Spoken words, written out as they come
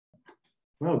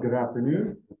Well, good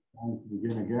afternoon. Time to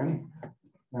begin again.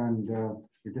 And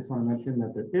we just want to mention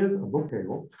that there is a book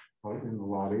table out in the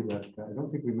lobby that I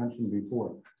don't think we mentioned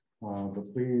before,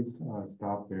 but please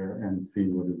stop there and see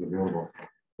what is available.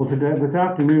 Well, this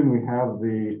afternoon, we have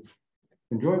the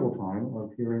enjoyable time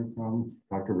of hearing from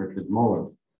Dr. Richard Muller,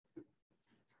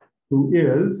 who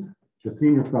is the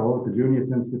Senior Fellow at the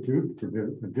Junius Institute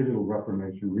for Digital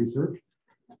Reformation Research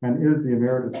and is the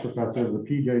Emeritus Professor of the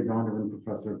P.J. Zondervan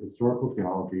Professor of Historical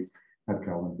Theology at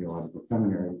Calvin Theological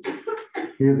Seminary.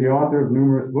 He is the author of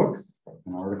numerous books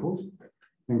and articles,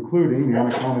 including The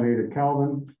Unaccommodated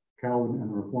Calvin, Calvin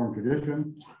and the Reformed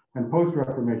Tradition, and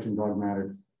Post-Reformation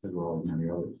Dogmatics, as well as many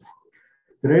others.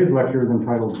 Today's lecture is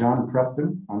entitled John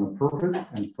Preston on the Purpose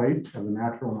and Place of the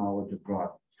Natural Knowledge of God.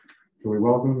 So we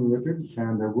welcome you, Richard,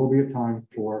 and there will be a time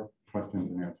for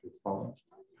questions and answers following.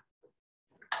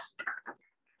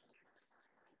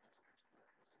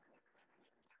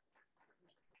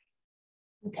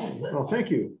 Okay, well, thank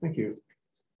you. Thank you.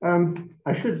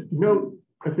 I should note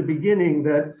at the beginning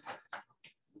that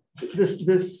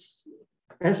this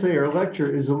essay or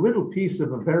lecture is a little piece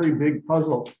of a very big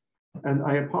puzzle, and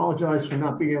I apologize for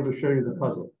not being able to show you the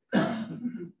puzzle.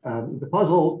 The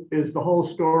puzzle is the whole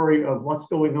story of what's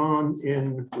going on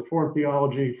in Reformed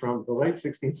theology from the late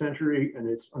 16th century and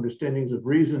its understandings of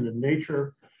reason and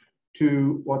nature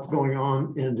to what's going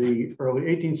on in the early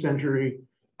 18th century,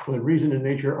 when reason and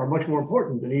nature are much more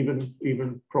important than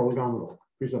even prolegomenal,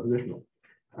 presuppositional.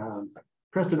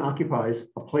 Preston occupies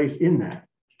a place in that,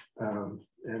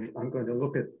 and I'm going to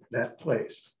look at that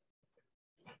place.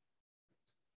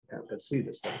 Yeah, let's see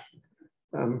this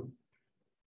thing.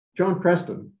 John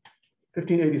Preston,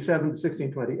 1587 to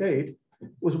 1628,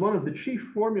 was one of the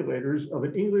chief formulators of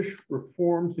an English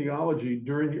Reformed theology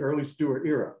during the early Stuart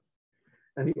era,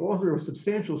 and the author of a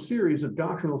substantial series of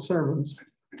doctrinal sermons,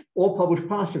 all published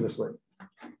posthumously.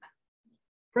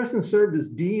 Preston served as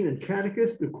Dean and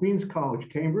Catechist of Queen's College,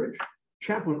 Cambridge,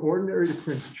 Chaplain Ordinary to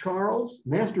Prince Charles,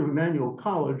 Master of Emmanuel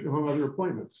College, among other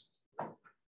appointments.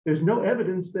 There's no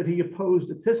evidence that he opposed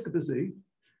episcopacy,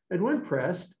 and when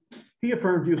pressed, he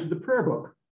affirmed use of the prayer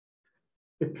book.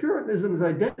 If Puritanism is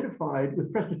identified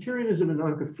with Presbyterianism and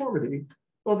nonconformity,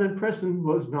 well, then Preston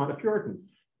was not a Puritan.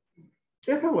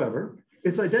 If, however,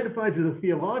 it's identified as a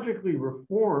theologically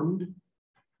reformed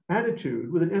attitude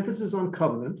with an emphasis on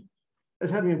covenant, as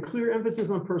having a clear emphasis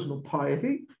on personal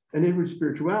piety and inward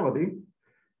spirituality,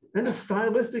 and is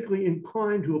stylistically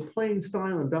inclined to a plain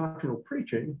style and doctrinal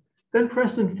preaching, then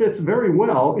Preston fits very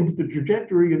well into the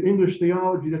trajectory of English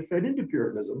theology that fed into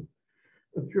Puritanism,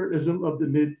 the Puritanism of the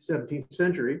mid-17th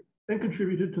century, and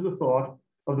contributed to the thought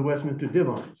of the Westminster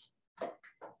Divines.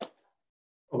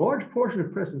 A large portion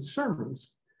of Preston's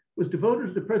sermons was devoted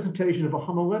to the presentation of a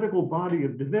homiletical body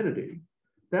of divinity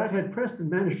that, had Preston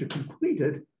managed to complete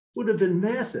it, would have been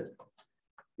massive.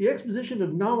 The exposition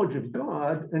of knowledge of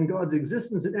God and God's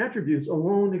existence and attributes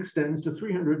alone extends to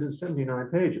 379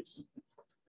 pages.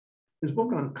 His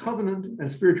book on covenant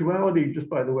and spirituality, just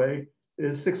by the way,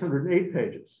 is 608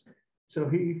 pages. So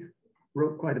he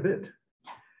wrote quite a bit.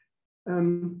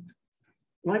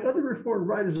 Like other Reformed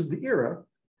writers of the era,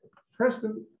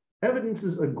 Preston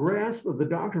evidences a grasp of the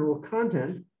doctrinal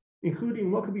content,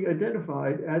 including what could be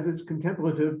identified as its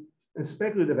contemplative and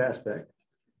speculative aspect.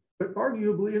 But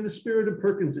arguably, in the spirit of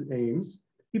Perkins and Ames,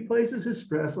 he places his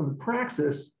stress on the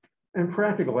praxis and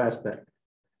practical aspect,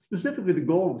 specifically the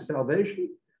goal of salvation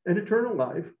and eternal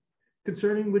life,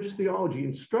 concerning which theology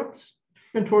instructs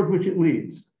and toward which it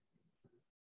leads.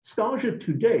 Scholarship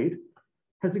to date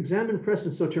has examined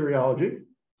Preston's soteriology,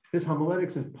 his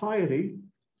homiletics and piety,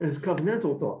 and his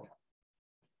covenantal thought.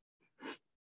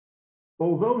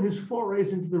 Although his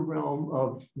forays into the realm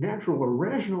of natural or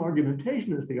rational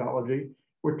argumentation in theology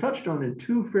were touched on in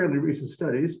two fairly recent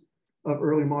studies of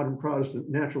early modern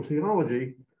Protestant natural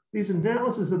theology, these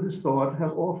analyses of this thought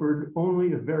have offered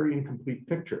only a very incomplete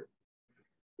picture.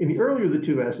 In the earlier of the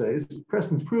two essays,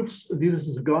 Preston's proofs of the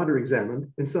existence of God are examined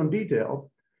in some detail,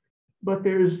 but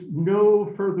there's no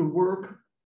further work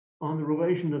on the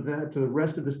relation of that to the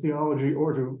rest of his theology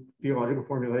or to theological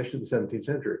formulation of the 17th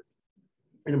century.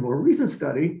 In a more recent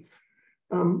study,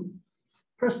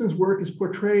 Preston's work is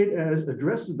portrayed as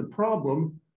addressed to the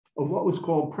problem of what was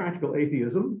called practical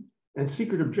atheism and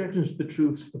secret objections to the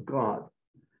truths of God.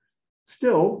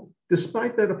 Still,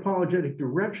 despite that apologetic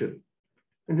direction,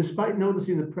 and despite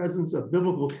noticing the presence of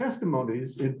biblical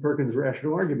testimonies in Perkins'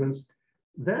 rational arguments,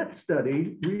 that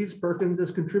study reads Perkins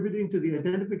as contributing to the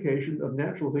identification of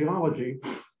natural theology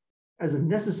as a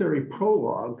necessary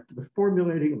prologue to the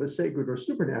formulating of a sacred or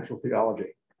supernatural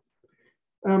theology.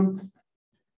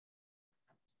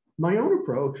 My own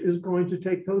approach is going to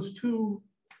take those two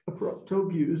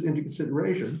views into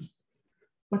consideration,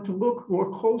 but to look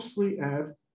more closely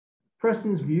at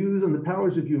Preston's views on the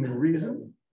powers of human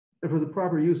reason and for the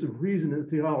proper use of reason in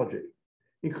theology,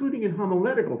 including in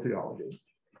homiletical theology,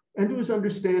 and to his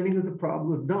understanding of the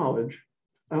problem of knowledge,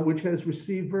 which has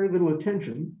received very little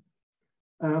attention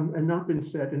and not been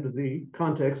set into the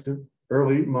context of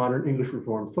early modern English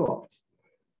Reformed thought.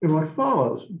 In what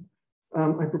follows,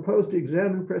 I propose to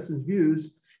examine Preston's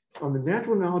views on the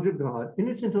natural knowledge of God in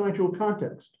its intellectual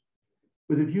context,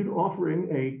 with a view to offering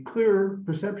a clearer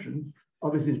perception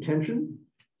of his intention,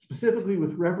 specifically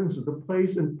with reference to the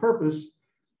place and purpose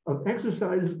of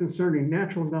exercises concerning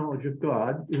natural knowledge of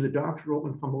God in the doctrinal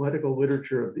and homiletical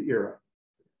literature of the era.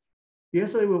 The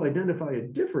essay will identify a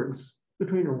difference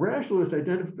between a rationalist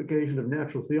identification of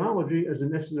natural theology as a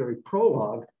necessary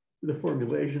prologue to the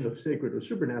formulation of sacred or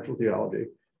supernatural theology,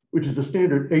 which is a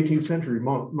standard 18th century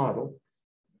model,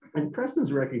 and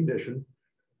Preston's recognition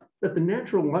that the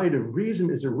natural light of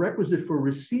reason is a requisite for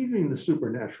receiving the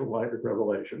supernatural light of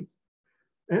revelation,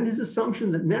 and his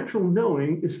assumption that natural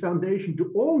knowing is foundation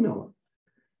to all knowing,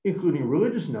 including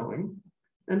religious knowing,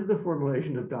 and the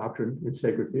formulation of doctrine in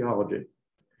sacred theology.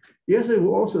 The essay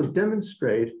will also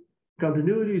demonstrate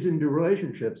continuities in the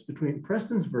relationships between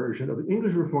Preston's version of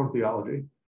English Reformed theology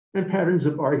and patterns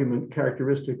of argument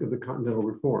characteristic of the Continental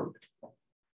Reformed.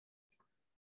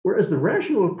 Whereas the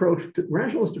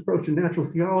rationalist approach to natural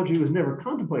theology was never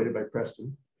contemplated by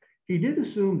Preston, he did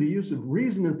assume the use of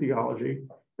reason in theology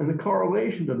and the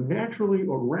correlation of naturally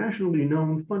or rationally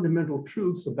known fundamental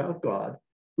truths about God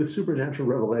with supernatural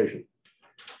revelation.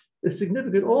 It's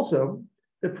significant also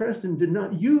that Preston did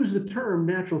not use the term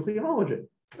natural theology,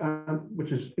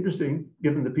 which is interesting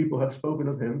given that people have spoken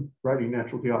of him writing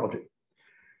natural theology.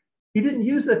 He didn't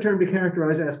use that term to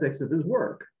characterize aspects of his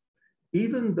work,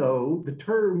 even though the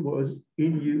term was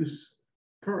in use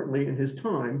currently in his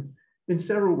time in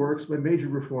several works by major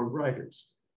Reformed writers,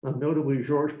 notably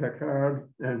Georges Picard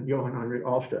and Johann Heinrich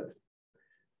Alsted,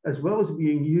 as well as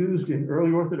being used in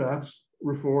early Orthodox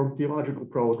Reformed theological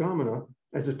prolegomena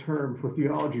as a term for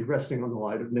theology resting on the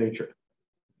light of nature.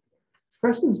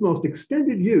 Preston's most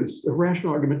extended use of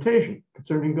rational argumentation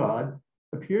concerning God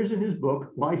appears in his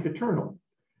book, Life Eternal,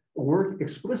 a work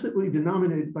explicitly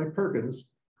denominated by Perkins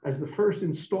as the first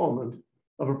installment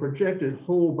of a projected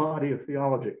whole body of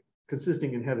theology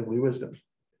consisting in heavenly wisdom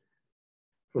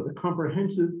for the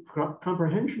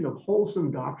comprehension of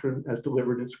wholesome doctrine as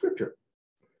delivered in Scripture.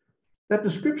 That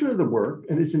description of the work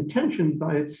and its intention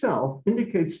by itself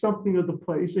indicates something of the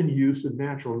place and use of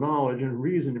natural knowledge and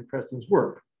reason in Preston's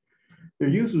work. Their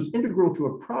use was integral to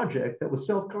a project that was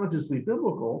self-consciously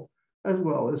biblical as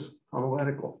well as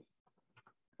homiletical.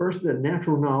 First, the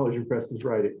natural knowledge in Preston's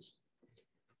writings.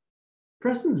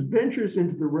 Preston's ventures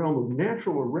into the realm of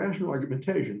natural or rational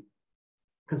argumentation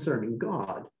concerning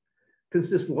God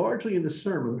consist largely in a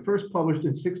sermon first published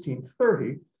in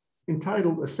 1630,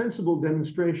 entitled A Sensible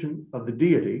Demonstration of the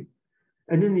Deity,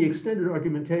 and in the extended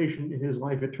argumentation in his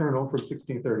Life Eternal from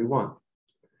 1631.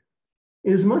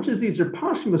 Inasmuch as these are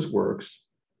posthumous works,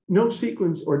 no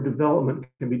sequence or development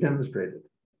can be demonstrated.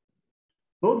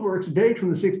 Both works date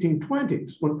from the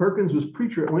 1620s, when Perkins was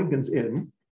preacher at Lincoln's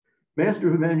Inn, master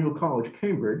of Emmanuel College,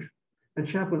 Cambridge, and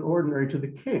chaplain ordinary to the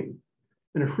king,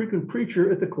 and a frequent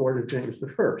preacher at the court of James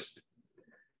I.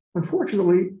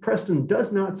 Unfortunately, Preston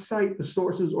does not cite the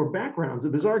sources or backgrounds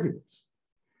of his arguments.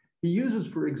 He uses,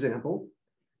 for example,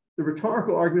 the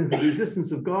rhetorical argument for the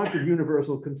existence of God for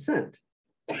universal consent,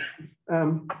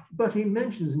 but he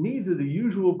mentions neither the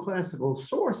usual classical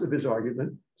source of his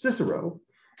argument, Cicero,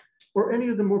 or any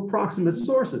of the more proximate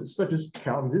sources, such as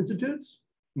Calvin's Institutes,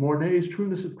 Mornay's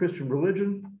Trueness of Christian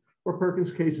Religion, or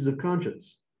Perkins' Cases of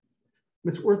Conscience.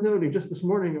 It's worth noting, just this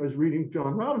morning, I was reading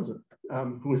John Robinson,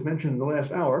 who was mentioned in the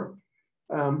last hour,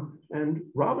 and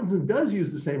Robinson does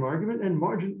use the same argument, and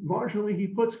marginally he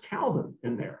puts Calvin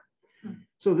in there.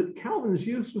 So that Calvin's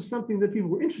use was something that people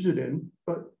were interested in,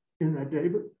 but in that day,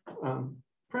 but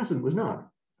Preston was not.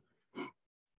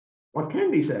 What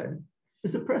can be said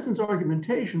is that Preston's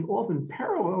argumentation often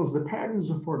parallels the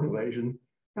patterns of formulation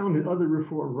found in other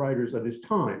Reformed writers of his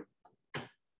time.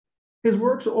 His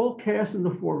works are all cast in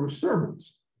the form of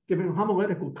sermons, giving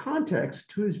homiletical context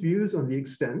to his views on the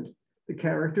extent, the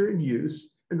character and use,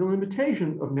 and the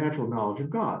limitation of natural knowledge of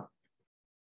God.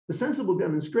 The Sensible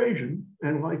Demonstration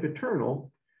and Life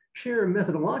Eternal share a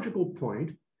methodological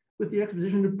point with the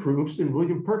exposition of proofs in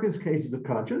William Perkins' Cases of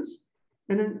Conscience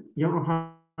and in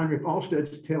Johann Heinrich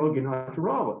Alsted's Theologia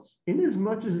Naturalis,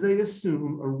 inasmuch as they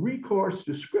assume a recourse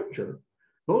to Scripture,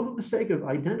 both for the sake of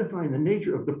identifying the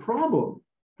nature of the problem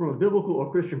from a biblical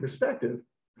or Christian perspective,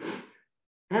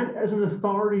 and as an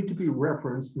authority to be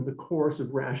referenced in the course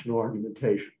of rational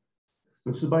argumentation.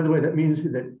 And so, by the way, that means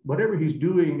that whatever he's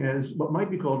doing as what might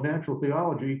be called natural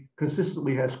theology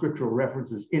consistently has scriptural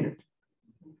references in it,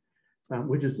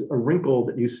 which is a wrinkle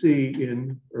that you see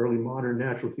in early modern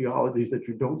natural theologies that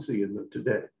you don't see in them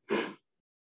today.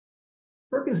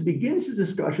 Perkins begins his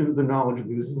discussion of the knowledge of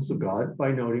the existence of God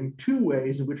by noting two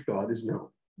ways in which God is known,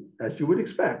 as you would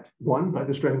expect, one by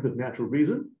the strength of natural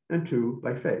reason, and two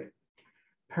by faith,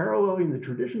 paralleling the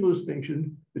traditional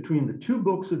distinction between the two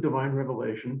books of divine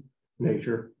revelation,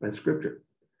 nature and scripture.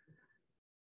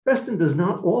 Preston does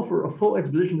not offer a full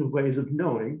exposition of ways of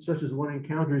knowing, such as one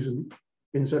encounters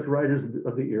in such writers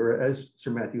of the era as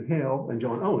Sir Matthew Hale and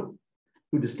John Owen,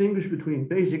 who distinguish between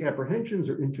basic apprehensions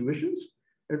or intuitions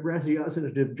and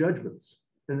ratiocinative judgments.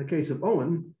 In the case of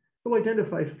Owen, who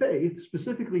identify faith,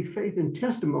 specifically faith in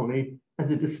testimony, as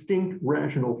a distinct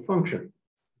rational function.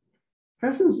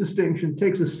 Preston's distinction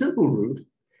takes a simple route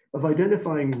of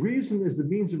identifying reason as the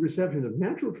means of reception of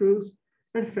natural truths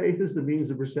and faith as the means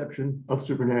of reception of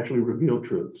supernaturally revealed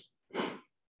truths.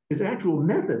 His actual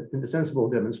method in the sensible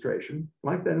demonstration,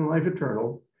 like that in Life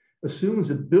Eternal, assumes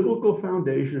a biblical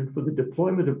foundation for the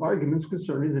deployment of arguments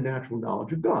concerning the natural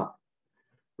knowledge of God,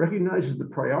 recognizes the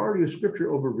priority of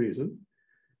scripture over reason,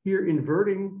 here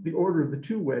inverting the order of the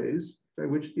two ways by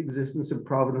which the existence and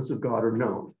providence of God are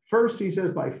known. First, he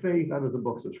says, by faith out of the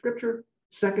books of scripture.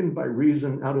 Second, by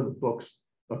reason out of the books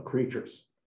of creatures.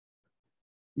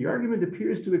 The argument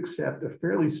appears to accept a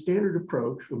fairly standard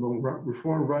approach among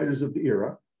Reformed writers of the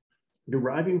era,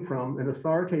 deriving from an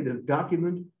authoritative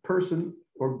document, person,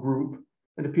 or group,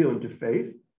 and appealing to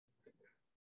faith,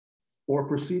 or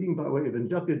proceeding by way of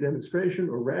inductive demonstration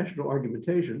or rational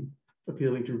argumentation,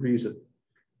 appealing to reason.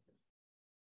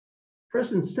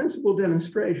 Preston's sensible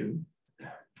demonstration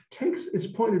takes its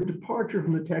point of departure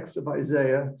from the text of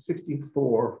Isaiah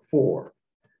 64:4.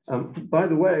 By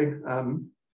the way,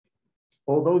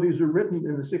 although these were written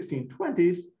in the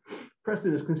 1620s,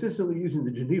 Preston is consistently using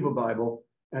the Geneva Bible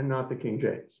and not the King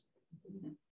James.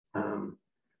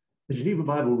 The Geneva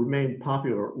Bible remained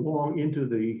popular long into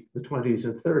the 20s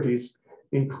and 30s,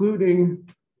 including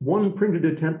one printed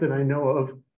attempt that I know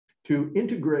of to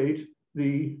integrate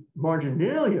the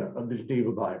marginalia of the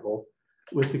Geneva Bible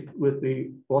with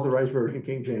the authorized version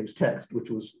King James text, which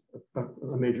was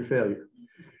a major failure.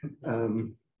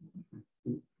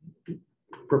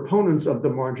 Proponents of the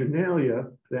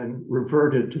marginalia then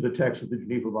reverted to the text of the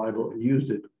Geneva Bible and used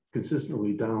it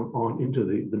consistently down on into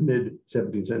the mid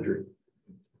 17th century.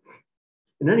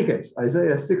 In any case,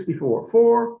 Isaiah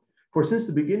 64:4, for since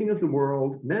the beginning of the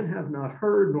world, men have not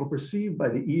heard nor perceived by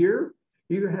the ear,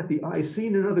 neither hath the eye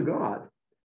seen another God,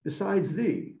 besides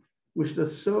thee, which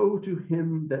doth sow to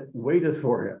him that waiteth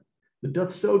for him. The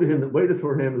doth sow to him that waiteth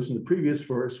for him is in the previous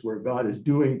verse where God is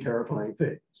doing terrifying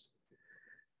things.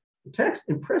 The text,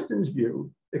 in Preston's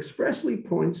view, expressly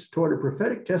points toward a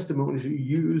prophetic testimony to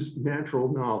use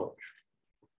natural knowledge.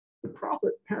 The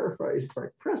prophet, paraphrased by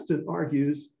Preston,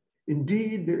 argues,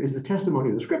 indeed, there is the testimony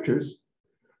of the scriptures,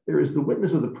 there is the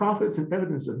witness of the prophets and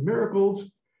evidence of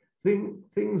miracles,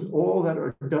 things all that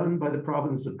are done by the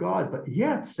providence of God, but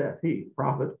yet, saith he,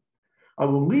 prophet, I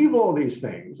will leave all these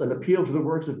things and appeal to the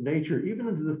works of nature, even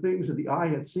unto the things that the eye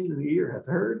hath seen and the ear hath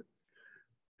heard.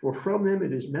 For from them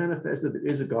it is manifest that there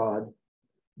is a God,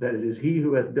 that it is he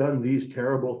who hath done these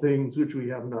terrible things which we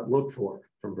have not looked for,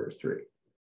 from verse 3.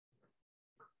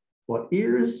 What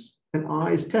ears and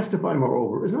eyes testify,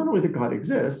 moreover, is not only that God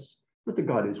exists, but that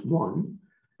God is one,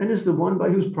 and is the one by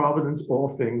whose providence all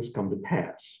things come to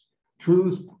pass.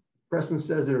 Truths, Preston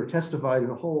says, that are testified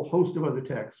in a whole host of other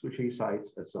texts, which he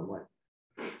cites at some length.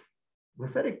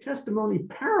 Prophetic testimony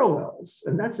parallels,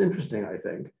 and that's interesting, I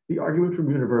think, the argument from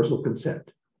universal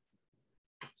consent.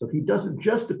 So he doesn't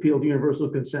just appeal to universal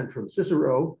consent from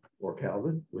Cicero or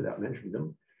Calvin, without mentioning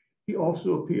them. He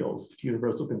also appeals to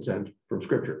universal consent from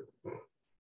Scripture.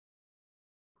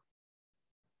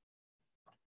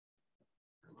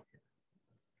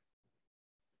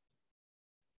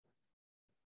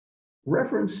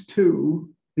 Reference to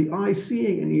the eye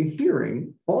seeing and ear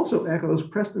hearing also echoes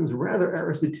Preston's rather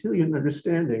Aristotelian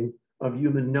understanding of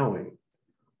human knowing.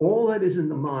 All that is in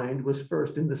the mind was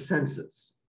first in the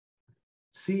senses.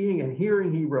 Seeing and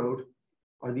hearing, he wrote,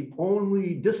 are the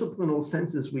only disciplinal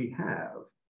senses we have.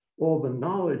 All the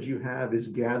knowledge you have is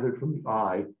gathered from the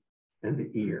eye and the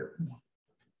ear.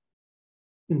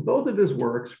 In both of his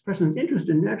works, Preston's interest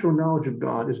in natural knowledge of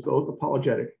God is both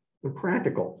apologetic and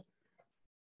practical,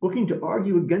 looking to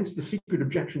argue against the secret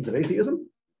objections of atheism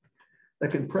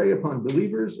that can prey upon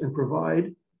believers and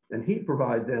provide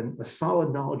then a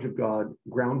solid knowledge of God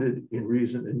grounded in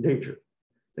reason and nature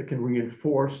that can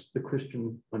reinforce the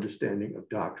Christian understanding of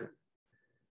doctrine.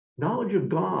 Knowledge of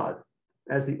God,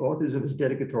 as the authors of his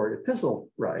dedicatory epistle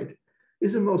write,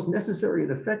 is a most necessary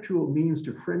and effectual means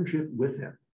to friendship with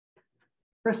him.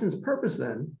 Preston's purpose,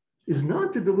 then, is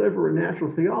not to deliver a natural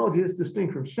theology as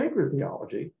distinct from sacred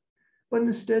theology, but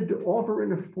instead to offer in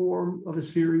the form of a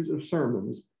series of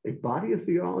sermons a body of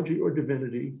theology or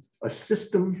divinity, a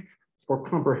system or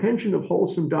comprehension of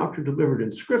wholesome doctrine delivered in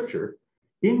Scripture,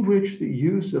 in which the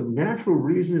use of natural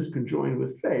reason is conjoined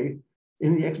with faith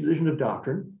in the exposition of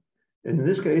doctrine, and in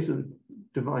this case, of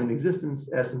divine existence,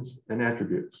 essence, and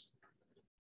attributes.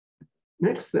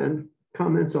 Next, then,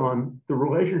 comments on the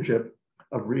relationship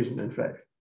of reason and faith.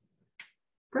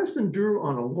 Preston drew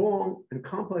on a long and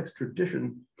complex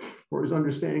tradition for his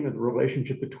understanding of the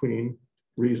relationship between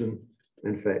reason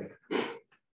and faith.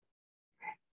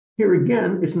 Here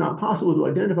again, it's not possible to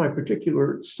identify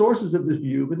particular sources of this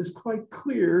view, but it's quite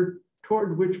clear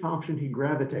toward which option he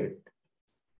gravitated.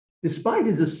 Despite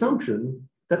his assumption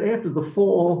that after the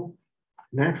fall,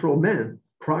 natural men,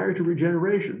 prior to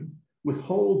regeneration,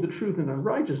 withhold the truth in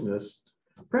unrighteousness,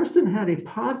 Preston had a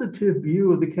positive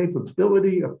view of the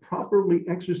capability of properly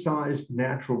exercised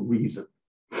natural reason.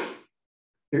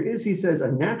 There is, he says,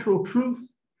 a natural truth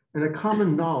and a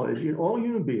common knowledge in all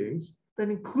human beings that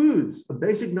includes a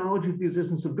basic knowledge of the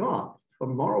existence of God, of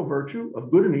moral virtue, of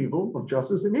good and evil, of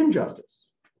justice and injustice.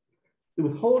 The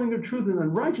withholding of truth and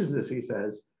unrighteousness, he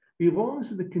says, belongs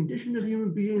to the condition of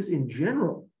human beings in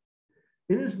general,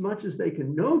 inasmuch as they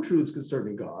can know truths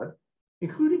concerning God,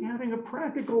 including having a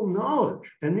practical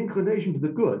knowledge and inclination to the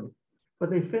good, but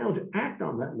they fail to act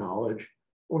on that knowledge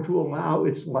or to allow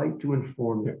its light to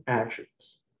inform their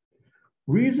actions.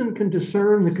 Reason can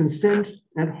discern the consent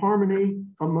and harmony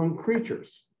among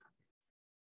creatures.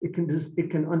 It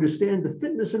can understand the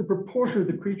fitness and proportion of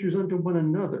the creatures unto one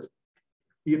another,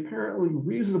 the apparently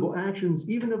reasonable actions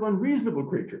even of unreasonable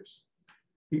creatures,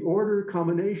 the order,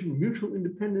 combination, mutual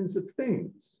independence of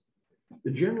things,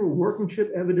 the general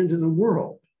workmanship evident in the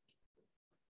world.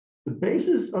 The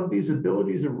basis of these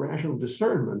abilities of rational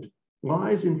discernment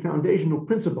lies in foundational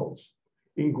principles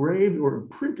engraved or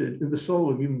imprinted in the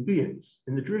soul of human beings,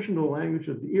 in the traditional language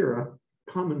of the era,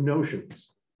 common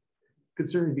notions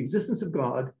concerning the existence of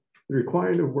God, the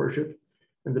requirement of worship,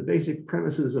 and the basic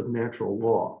premises of natural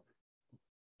law.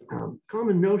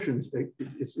 Common notions,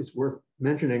 it's worth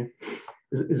mentioning,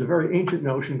 is a very ancient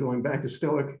notion going back to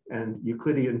Stoic and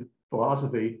Euclidean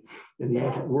philosophy in the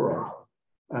ancient world,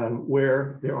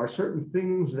 where there are certain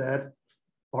things that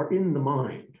are in the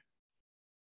mind,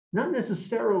 not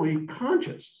necessarily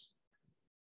conscious,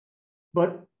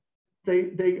 but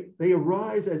they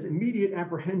arise as immediate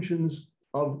apprehensions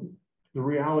of the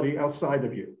reality outside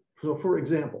of you. So for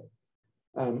example,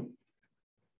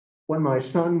 when my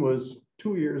son was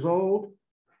 2 years old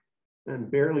and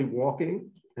barely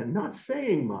walking and not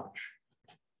saying much,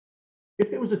 if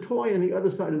there was a toy on the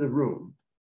other side of the room,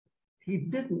 he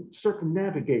didn't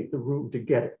circumnavigate the room to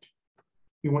get it.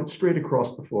 He went straight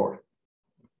across the floor.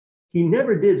 He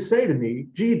never did say to me,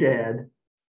 "Gee, Dad,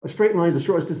 a straight line is the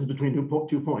shortest distance between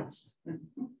 2 points."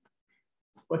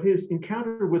 But his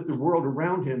encounter with the world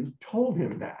around him told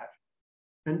him that.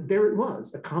 And there it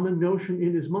was, a common notion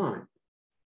in his mind.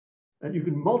 And you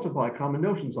can multiply common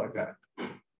notions like that.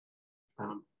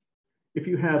 If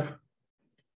you have,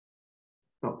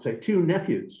 say, 2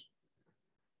 nephews,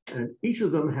 and each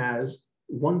of them has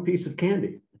 1 piece of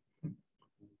candy,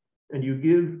 and you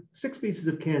give 6 pieces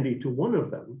of candy to one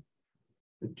of them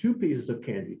and 2 pieces of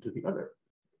candy to the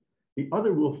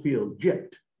other will feel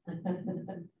gypped,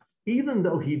 even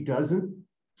though he doesn't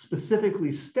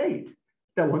specifically state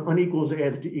that when unequals are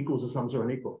added to equals, the sums are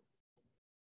unequal.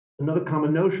 Another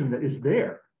common notion that is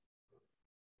there.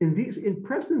 In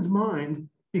Preston's mind,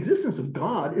 the existence of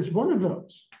God is one of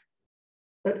those.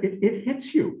 That it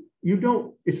hits you. You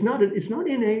don't, it's not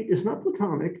innate, it's not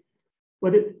platonic,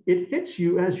 but it hits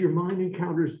you as your mind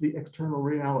encounters the external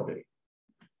reality.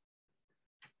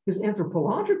 His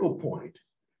anthropological point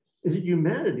is that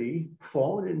humanity,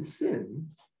 fallen in sin,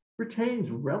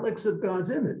 retains relics of God's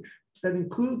image that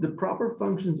include the proper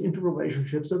functions,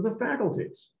 interrelationships of the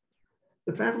faculties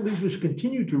which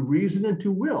continue to reason and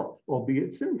to will,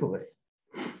 albeit sinfully.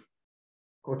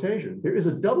 Quotation, there is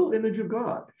a double image of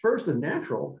God. First, a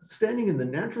natural, standing in the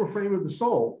natural frame of the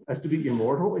soul as to be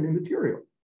immortal and immaterial.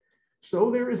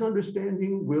 So there is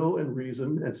understanding, will, and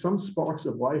reason, and some sparks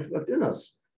of life left in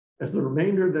us, as the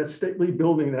remainder of that stately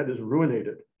building that is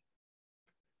ruinated.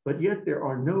 But yet there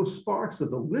are no sparks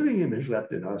of the living image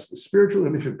left in us, the spiritual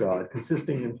image of God,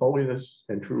 consisting in holiness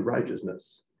and true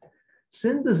righteousness.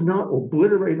 Sin does not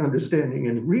obliterate understanding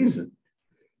and reason.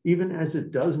 even as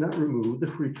it does not remove the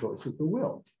free choice of the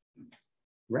will.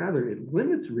 Rather, it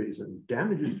limits reason,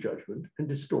 damages judgment, and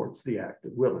distorts the act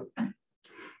of willing.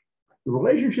 The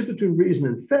relationship between reason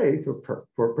and faith,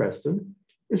 for Preston,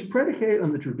 is predicated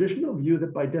on the traditional view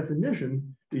that by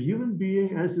definition, the human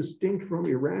being as distinct from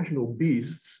irrational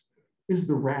beasts is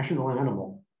the rational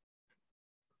animal.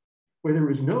 Where there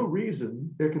is no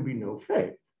reason, there can be no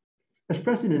faith. As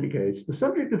Preston indicates, the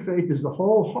subject of faith is the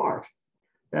whole heart.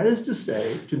 That is to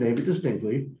say, to name it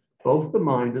distinctly, both the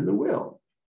mind and the will.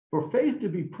 For faith to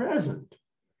be present,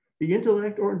 the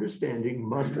intellect or understanding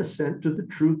must assent to the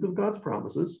truth of God's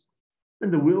promises,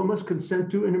 and the will must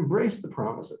consent to and embrace the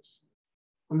promises.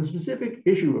 On the specific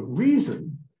issue of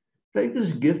reason, faith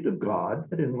is a gift of God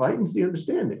that enlightens the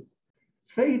understanding.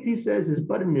 Faith, he says, is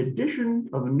but an addition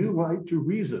of a new light to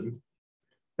reason,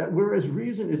 that whereas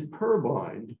reason is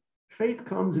purblind, faith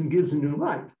comes and gives a new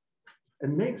light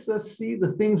and makes us see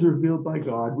the things revealed by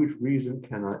God which reason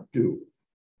cannot do.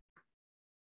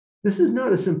 This is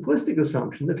not a simplistic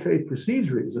assumption that faith precedes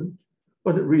reason,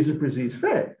 but that reason precedes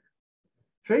faith.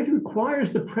 Faith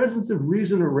requires the presence of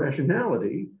reason or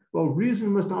rationality, while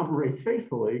reason must operate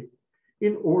faithfully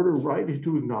in order rightly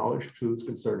to acknowledge truths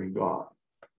concerning God.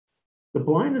 The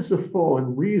blindness of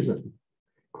fallen reason,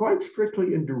 quite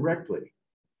strictly and directly,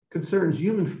 concerns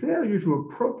human failure to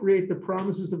appropriate the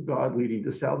promises of God leading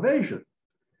to salvation.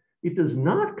 It does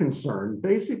not concern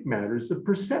basic matters of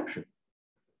perception.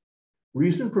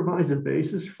 Reason provides a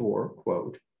basis for,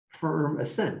 quote, firm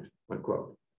assent,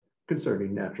 unquote,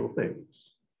 concerning natural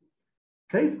things.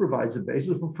 Faith provides a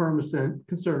basis for firm assent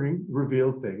concerning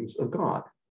revealed things of God.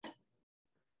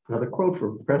 Another quote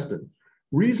from Preston.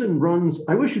 Reason runs,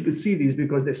 I wish you could see these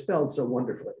because they're spelled so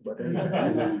wonderfully, but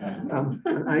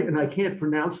and I can't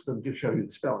pronounce them to show you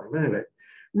the spelling. But anyway,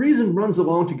 reason runs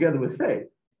along together with faith,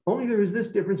 only there is this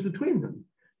difference between them.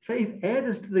 Faith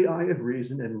addeth to the eye of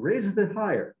reason and raiseth it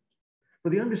higher. For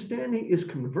the understanding is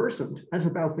conversant as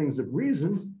about things of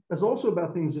reason, as also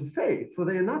about things of faith, for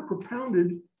they are not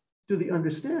propounded to the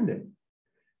understanding.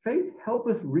 Faith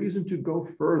helpeth reason to go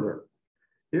further.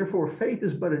 Therefore, faith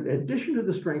is but an addition to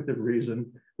the strength of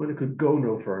reason when it could go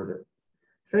no further.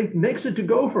 Faith makes it to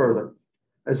go further.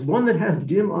 As one that has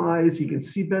dim eyes, he can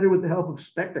see better with the help of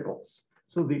spectacles.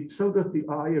 So doth the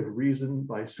eye of reason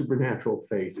by supernatural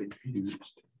faith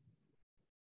infused.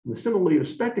 The simile of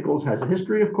spectacles has a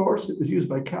history, of course. It was used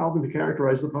by Calvin to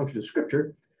characterize the function of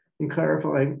Scripture in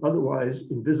clarifying otherwise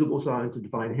invisible signs of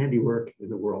divine handiwork in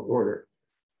the world order.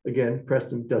 Again,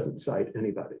 Preston doesn't cite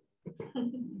anybody.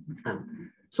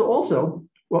 So also,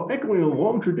 while echoing a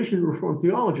long tradition of Reformed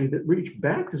theology that reached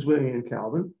back to Zwingli and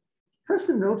Calvin,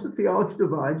 Preston notes that theology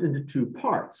divides into two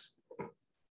parts: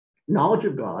 knowledge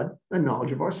of God and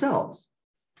knowledge of ourselves.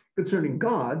 Concerning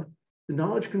God, the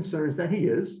knowledge concerns that he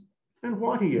is and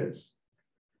what he is.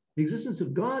 The existence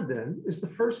of God, then, is the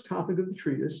first topic of the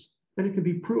treatise, and it can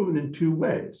be proven in two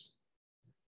ways: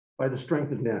 by the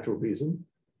strength of natural reason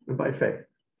and by faith.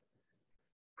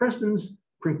 Preston's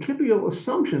principial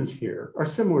assumptions here are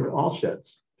similar to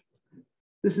Alstedt's.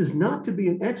 This is not to be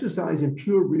an exercise in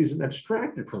pure reason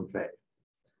abstracted from faith.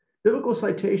 Biblical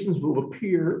citations will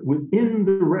appear within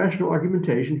the rational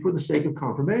argumentation for the sake of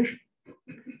confirmation.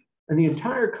 And the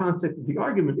entire concept of the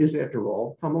argument is, after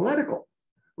all, homiletical,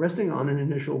 resting on an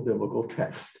initial biblical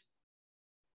text.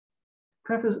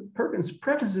 Perkins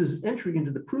prefaces entry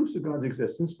into the proofs of God's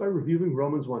existence by reviewing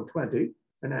Romans 1:20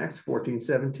 and Acts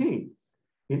 14:17.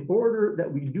 In order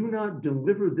that we do not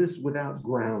deliver this without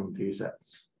ground, he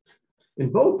says.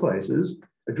 In both places,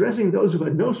 addressing those who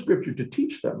had no scripture to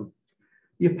teach them,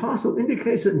 the apostle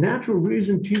indicates that natural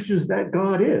reason teaches that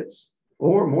God is,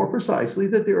 or more precisely,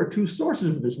 that there are two sources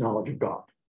of this knowledge of God,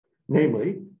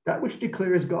 namely, that which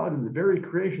declares God in the very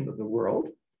creation of the world,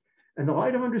 and the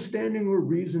light of understanding or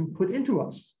reason put into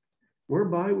us,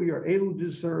 whereby we are able to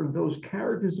discern those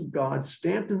characters of God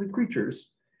stamped in the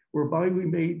creatures, whereby we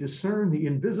may discern the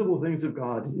invisible things of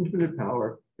God, his infinite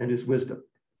power and his wisdom.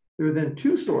 There are then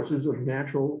two sources of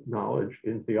natural knowledge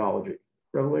in theology: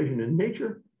 revelation in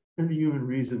nature and the human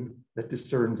reason that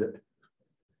discerns it.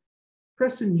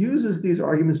 Preston uses these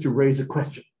arguments to raise a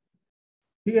question.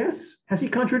 He asks, has he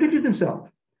contradicted himself,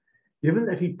 given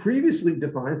that he previously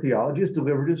defined theology as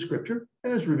delivered in Scripture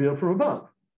and as revealed from above,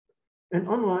 and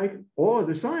unlike all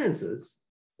other sciences,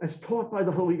 as taught by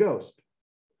the Holy Ghost?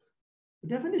 The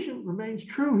definition remains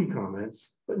true, he comments,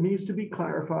 but needs to be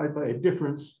clarified by a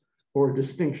difference or a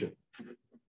distinction.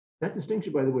 That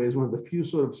distinction, by the way, is one of the few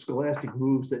sort of scholastic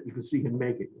moves that you can see him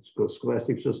making, because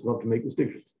scholastics just love to make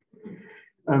distinctions.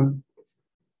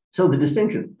 So the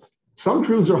distinction: some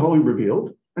truths are wholly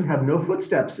revealed and have no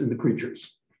footsteps in the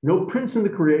creatures. no prince in the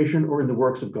creation or in the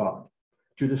works of God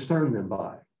to discern them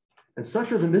by. And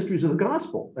such are the mysteries of the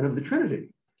gospel and of the Trinity.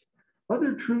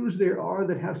 Other truths there are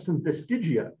that have some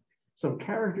vestigia, some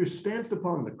characters stamped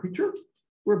upon the creature,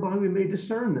 whereby we may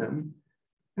discern them.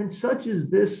 And such is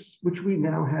this which we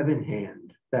now have in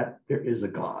hand, that there is a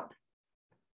God.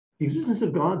 The existence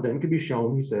of God then can be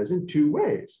shown, he says, in two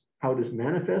ways: how it is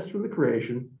manifest from the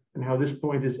creation and how this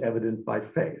point is evident by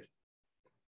faith.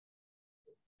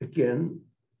 Again,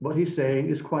 what he's saying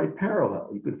is quite parallel.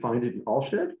 You could find it in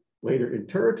Alsted, later in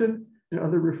Puritan, and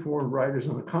other Reformed writers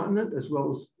on the continent, as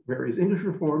well as various English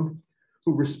Reformed,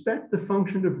 who respect the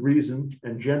function of reason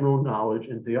and general knowledge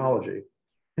in theology,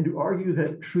 and to argue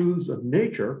that truths of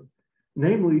nature,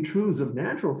 namely truths of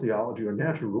natural theology or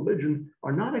natural religion,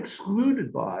 are not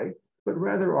excluded by, but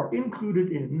rather are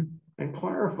included in and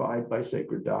clarified by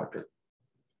sacred doctrine.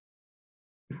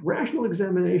 If rational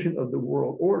examination of the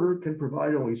world order can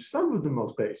provide only some of the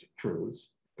most basic truths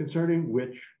concerning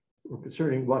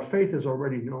what faith has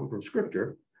already known from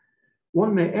Scripture,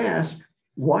 one may ask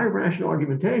why rational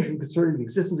argumentation concerning the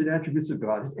existence and attributes of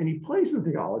God has any place in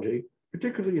theology,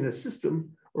 particularly in a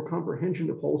system or comprehension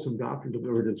of wholesome doctrine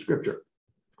delivered in Scripture.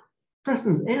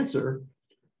 Preston's answer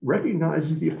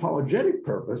recognizes the apologetic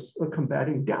purpose of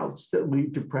combating doubts that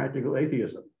lead to practical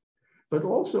atheism, but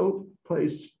also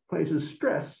places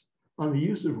stress on the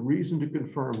use of reason to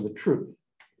confirm the truth.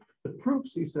 The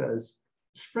proofs, he says,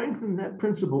 strengthen that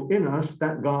principle in us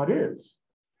that God is,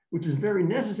 which is very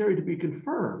necessary to be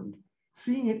confirmed,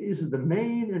 seeing it is the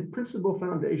main and principal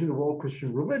foundation of all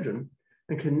Christian religion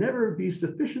and can never be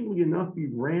sufficiently enough be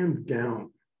rammed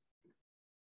down,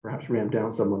 perhaps rammed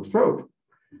down someone's throat,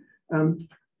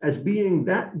 as being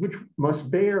that which must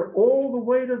bear all the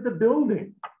weight of the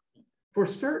building. For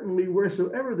certainly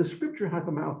wheresoever the Scripture hath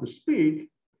a mouth to speak,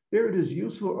 there it is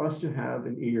useful for us to have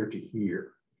an ear to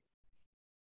hear.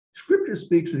 Scripture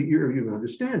speaks to the ear of human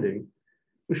understanding,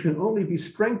 which can only be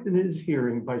strengthened in its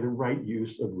hearing by the right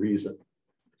use of reason.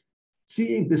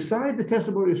 Seeing beside the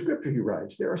testimony of Scripture, he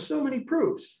writes, there are so many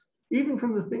proofs, even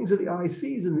from the things that the eye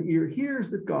sees and the ear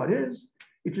hears that God is,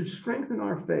 it should strengthen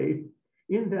our faith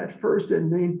in that first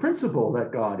and main principle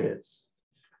that God is.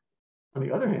 On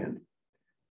the other hand,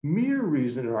 mere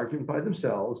reason and argument by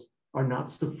themselves are not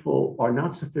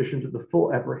sufficient to the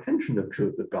full apprehension of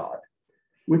truth of God,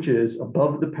 which is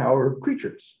above the power of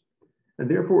creatures. And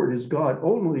therefore it is God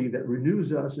only that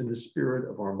renews us in the spirit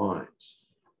of our minds.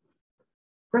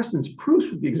 Preston's proofs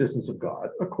for the existence of God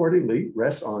accordingly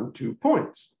rests on 2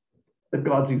 points: that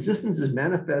God's existence is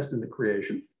manifest in the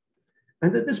creation,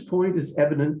 and that this point is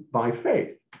evident by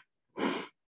faith.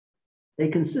 They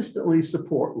consistently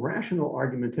support rational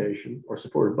argumentation, or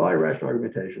supported by rational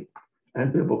argumentation,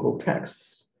 and biblical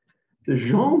texts. The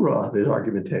genre of his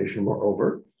argumentation,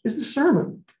 moreover, is the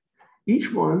sermon,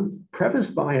 each one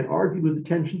prefaced by and argued with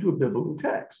attention to a biblical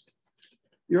text.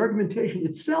 The argumentation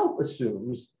itself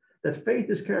assumes that faith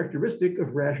is characteristic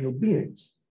of rational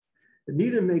beings. It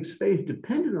neither makes faith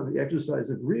dependent on the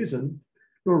exercise of reason,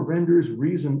 nor renders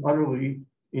reason utterly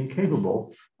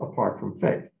incapable apart from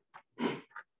faith.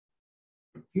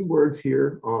 A few words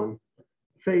here on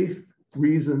faith,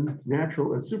 reason,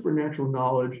 natural and supernatural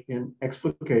knowledge in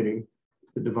explicating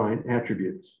the divine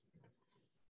attributes.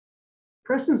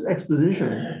 Preston's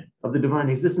exposition of the divine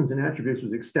existence and attributes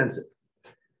was extensive.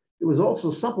 It was also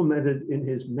supplemented in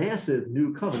his massive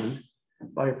New Covenant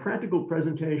by a practical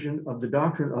presentation of the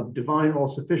doctrine of divine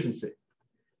all-sufficiency.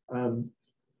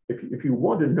 If you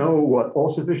want to know what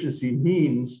all-sufficiency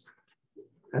means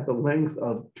at the length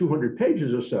of 200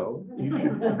 pages or so, you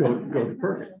should go to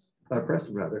Perkins,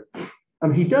 Preston rather.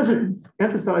 He doesn't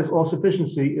emphasize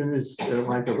all-sufficiency in his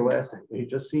Life Everlasting. He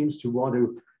just seems to want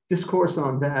to discourse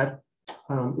on that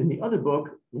in the other book,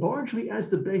 largely as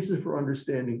the basis for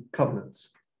understanding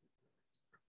covenants.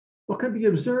 What can be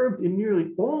observed in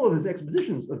nearly all of his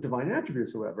expositions of divine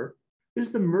attributes, however,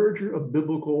 is the merger of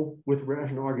biblical with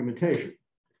rational argumentation,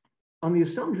 on the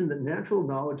assumption that natural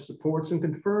knowledge supports and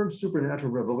confirms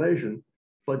supernatural revelation,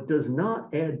 but does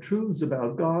not add truths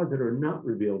about God that are not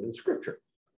revealed in Scripture.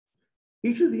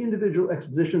 Each of the individual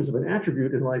expositions of an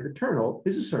attribute in life eternal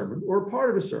is a sermon or a part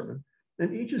of a sermon,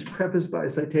 and each is prefaced by a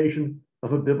citation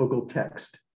of a biblical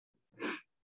text.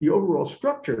 The overall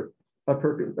structure of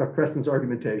Preston's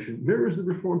argumentation mirrors the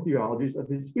Reformed theologies of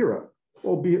his era,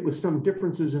 albeit with some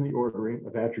differences in the ordering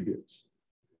of attributes.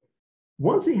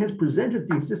 Once he has presented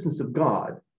the existence of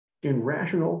God in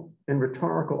rational and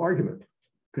rhetorical argument,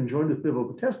 conjoined with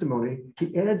biblical testimony,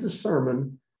 he adds a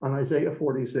sermon on Isaiah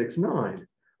 46:9.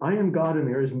 I am God and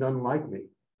there is none like me,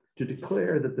 to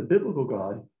declare that the biblical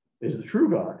God is the true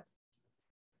God.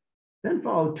 Then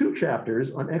followed 2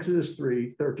 chapters on Exodus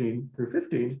 3, 13 through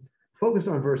 15, focused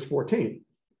on verse 14.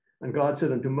 And God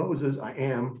said unto Moses, I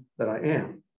am that I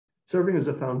am, serving as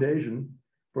a foundation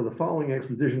for the following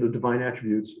exposition of divine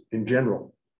attributes in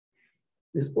general.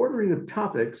 This ordering of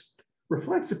topics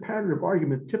reflects a pattern of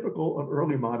argument typical of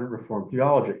early modern Reformed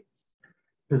theology,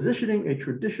 positioning a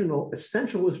traditional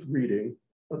essentialist reading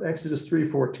of Exodus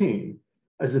 3:14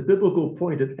 as a biblical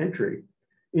point of entry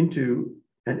into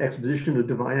an exposition of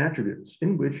divine attributes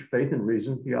in which faith and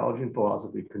reason, theology and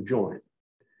philosophy conjoin.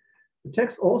 The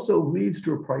text also leads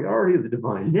to a priority of the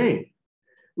divine name,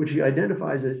 which he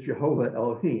identifies as Jehovah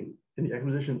Elohim in the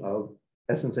exposition of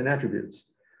essence and attributes,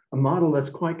 a model that's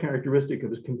quite characteristic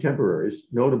of his contemporaries,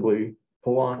 notably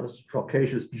Paulinus,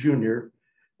 Tralcassius Jr.,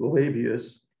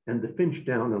 Labius, and the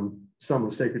Finch-Downham Sum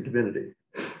of Sacred Divinity.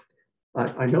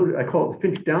 I call it the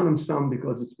Finch-Downham Sum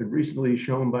because it's been recently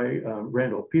shown by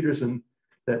Randall Peterson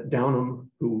that Downham,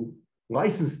 who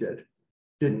licensed it,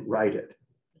 didn't write it.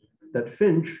 That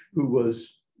Finch, who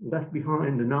was left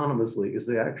behind anonymously, is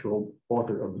the actual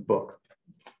author of the book.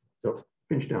 So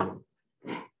Finch-Downham.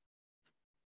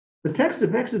 The text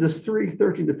of Exodus 3,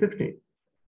 13 to 15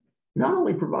 not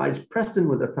only provides Preston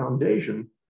with a foundation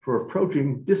for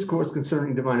approaching discourse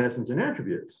concerning divine essence and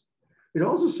attributes, it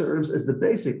also serves as the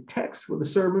basic text for the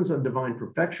sermons on divine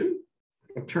perfection,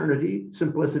 eternity,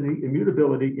 simplicity,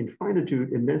 immutability,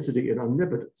 infinitude, immensity, and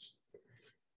omnipotence.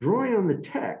 Drawing on the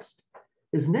text,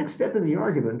 his next step in the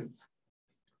argument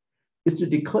is to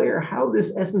declare how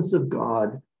this essence of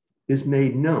God is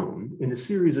made known in a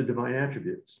series of divine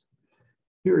attributes.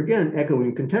 Here again,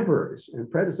 echoing contemporaries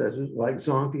and predecessors like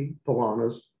Zonke,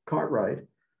 Paulinus, Cartwright,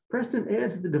 Preston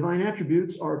adds that the divine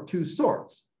attributes are of 2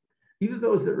 sorts, either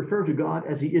those that refer to God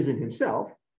as he is in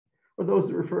himself, or those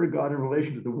that refer to God in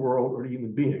relation to the world or to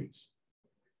human beings.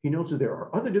 He notes that there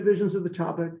are other divisions of the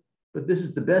topic, but this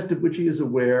is the best of which he is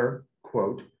aware,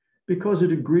 quote, because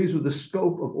it agrees with the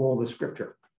scope of all the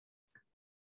scripture.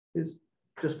 Is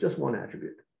just one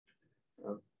attribute.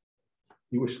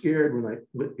 You were scared when I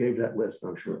gave that list,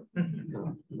 I'm sure.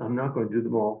 I'm not going to do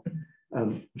them all.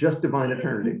 Just divine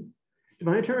eternity.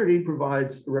 Divine eternity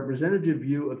provides a representative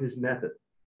view of his method.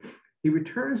 He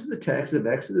returns to the text of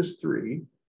Exodus 3,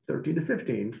 13 to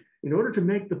 15, in order to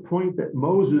make the point that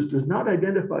Moses does not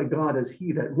identify God as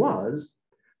he that was,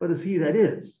 but as he that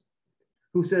is,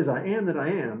 who says, I am that I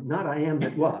am, not I am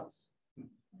that was.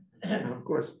 And of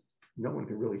course, no one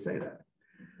can really say that.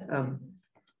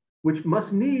 Which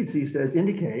must needs, he says,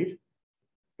 indicate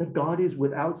that God is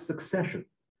without succession.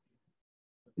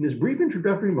 In his brief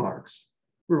introductory remarks,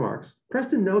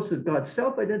 Preston notes that God's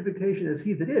self-identification as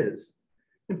he that is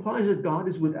implies that God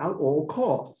is without all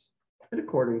cause, and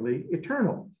accordingly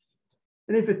eternal.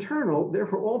 And if eternal,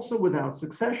 therefore also without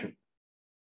succession.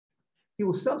 He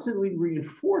will subsequently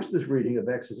reinforce this reading of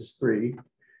Exodus 3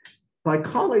 by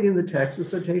collating the text with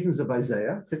citations of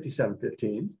Isaiah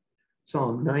 57:15,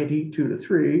 Psalm 92 to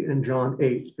 3, and John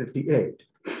 8:58.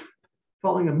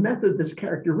 Following a method that's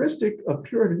characteristic of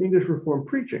Puritan English Reformed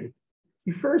preaching,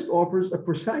 he first offers a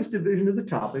precise division of the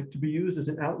topic to be used as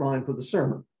an outline for the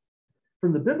sermon.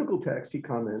 From the biblical text, he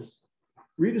comments,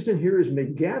 readers and hearers may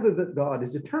gather that God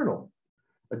is eternal,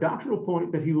 a doctrinal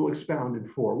point that he will expound in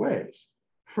 4 ways.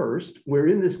 First,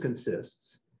 wherein this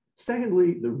consists.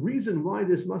 Secondly, the reason why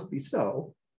this must be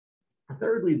so.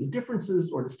 Thirdly, the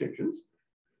differences or distinctions.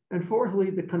 And fourthly,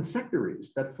 the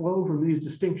consectories that flow from these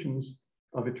distinctions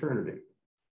of eternity.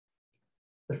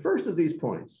 The first of these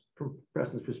points, from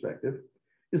Preston's perspective,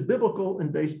 is biblical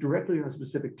and based directly on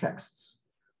specific texts,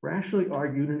 rationally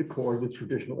argued in accord with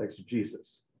traditional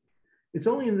exegesis. It's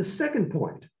only in the second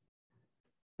point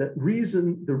that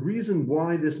the reason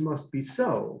why this must be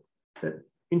so, that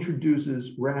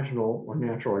introduces rational or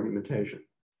natural argumentation.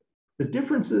 The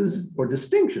differences or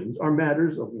distinctions are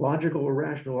matters of logical or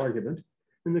rational argument,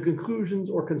 and the conclusions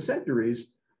or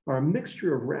consectories are a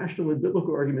mixture of rational and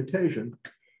biblical argumentation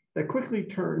that quickly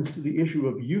turns to the issue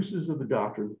of uses of the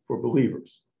doctrine for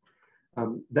believers.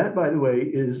 That, by the way,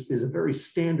 is a very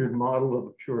standard model of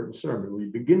a Puritan sermon, where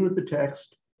you begin with the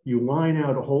text, you line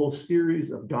out a whole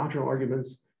series of doctrinal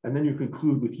arguments, and then you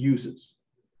conclude with uses.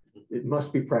 It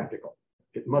must be practical.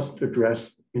 It must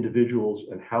address individuals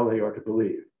and how they are to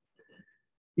believe.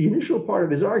 The initial part of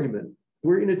his argument,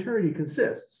 wherein eternity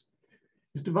consists,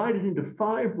 is divided into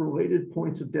 5 related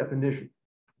points of definition,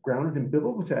 grounded in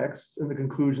biblical texts and the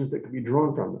conclusions that can be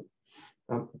drawn from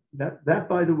them. That,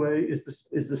 by the way, is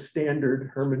the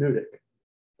standard hermeneutic,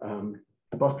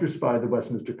 buttressed by the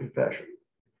Westminster Confession,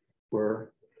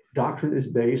 where doctrine is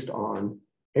based on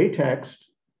a text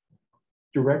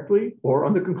directly or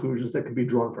on the conclusions that can be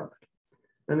drawn from it.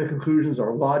 and the conclusions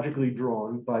are logically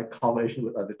drawn by collation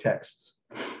with other texts.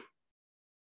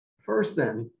 First,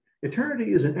 then,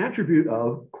 eternity is an attribute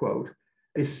of, quote,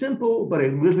 a simple but a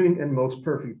living and most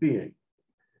perfect being,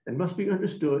 and must be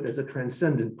understood as a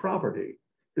transcendent property,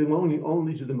 belonging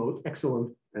only to the most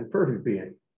excellent and perfect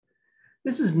being.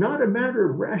 This is not a matter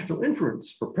of rational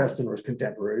inference for Preston or his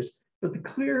contemporaries, but the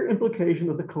clear implication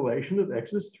of the collation of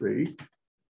Exodus 3,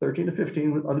 13 to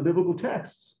 15 with other biblical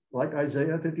texts, like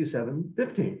Isaiah 57,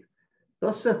 15.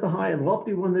 Thus saith the high and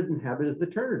lofty one that inhabiteth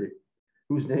eternity,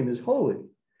 whose name is holy.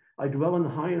 I dwell in the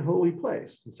high and holy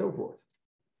place, and so forth.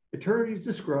 Eternity is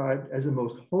described as a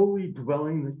most holy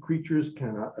dwelling that creatures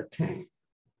cannot attain.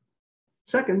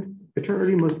 Second,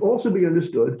 eternity must also be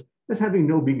understood as having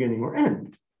no beginning or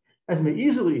end, as may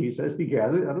easily, he says, be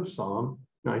gathered out of Psalm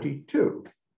 92.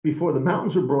 Before the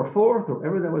mountains were brought forth, or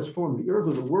ever thou hast formed the earth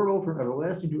or the world, from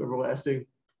everlasting to everlasting,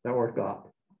 thou art God.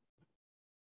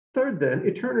 Third, then,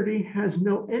 eternity has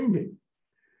no ending.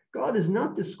 God is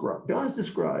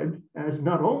described as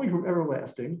not only from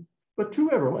everlasting, but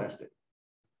to everlasting.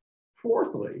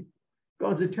 Fourthly,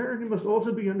 God's eternity must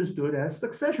also be understood as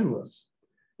successionless,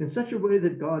 in such a way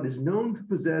that God is known to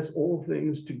possess all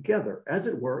things together, as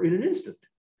it were, in an instant,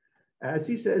 as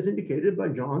he says, indicated by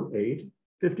John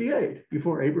 8:58,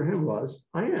 before Abraham was,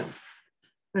 I am.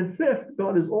 And fifth,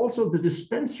 God is also the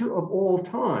dispenser of all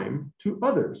time to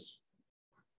others,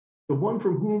 the one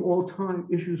from whom all time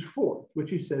issues forth, which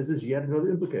he says is yet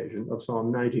another implication of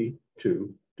Psalm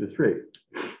 92:2-3.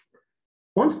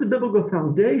 Once the biblical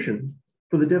foundation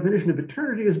for the definition of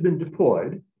eternity has been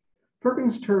deployed,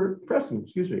 Preston,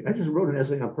 I just wrote an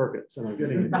essay on Perkins, and I'm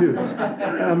getting confused.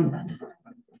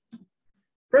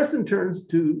 Preston turns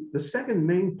to the second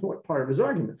main part of his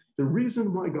argument, the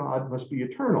reason why God must be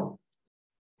eternal.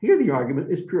 Here, the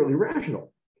argument is purely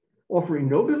rational, offering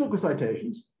no biblical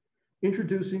citations,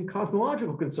 introducing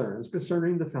cosmological concerns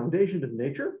concerning the foundation of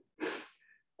nature,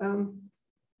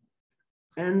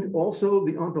 and also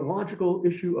the ontological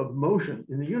issue of motion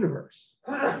in the universe,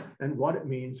 and what it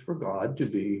means for God to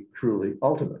be truly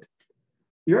ultimate.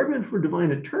 The argument for divine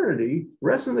eternity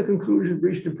rests on the conclusion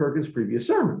reached in Perkins' previous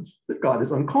sermons, that God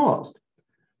is uncaused.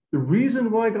 The reason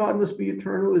why God must be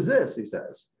eternal is this, he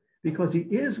says, because he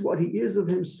is what he is of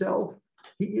himself,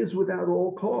 he is without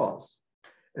all cause,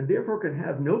 and therefore can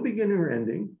have no beginning or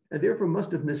ending, and therefore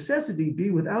must of necessity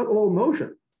be without all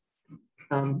motion.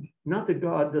 Not that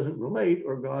God doesn't relate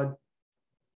or God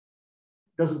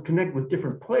doesn't connect with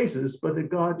different places, but that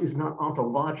God is not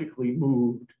ontologically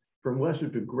moved from lesser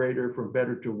to greater, from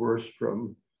better to worse,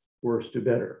 from worse to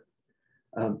better.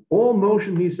 All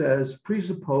motion, he says,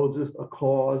 presupposes a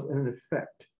cause and an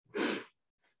effect.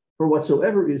 For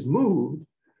whatsoever is moved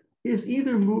is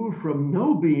either moved from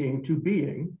no being to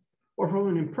being, or from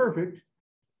an imperfect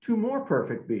to more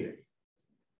perfect being.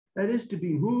 That is, to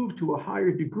be moved to a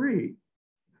higher degree.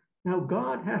 Now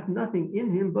God hath nothing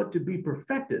in him but to be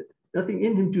perfected, nothing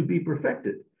in him to be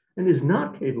perfected, and is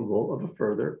not capable of a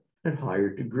further and higher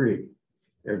degree.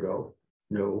 Ergo,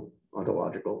 no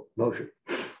ontological motion.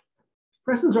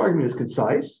 Preston's argument is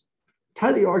concise,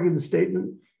 tightly argued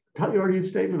statement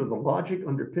of the logic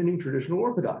underpinning traditional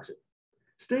orthodoxy,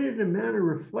 stated in a manner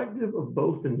reflective of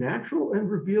both the natural and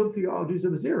revealed theologies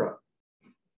of his era.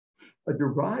 A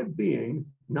derived being,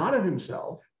 not of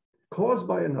himself, caused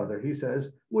by another, he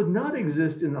says, would not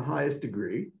exist in the highest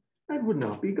degree and would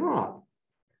not be God.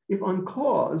 If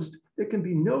uncaused, there can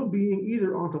be no being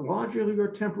either ontologically or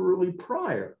temporally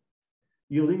prior,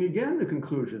 yielding again the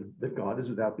conclusion that God is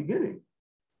without beginning.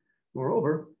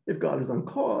 Moreover, if God is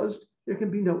uncaused, there can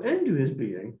be no end to his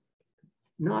being,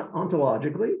 not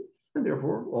ontologically, and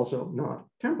therefore also not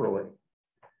temporally.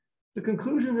 The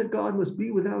conclusion that God must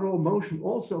be without all motion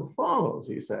also follows,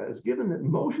 he says, given that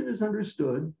motion is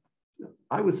understood,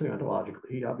 I would say ontologically,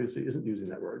 he obviously isn't using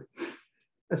that word,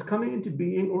 as coming into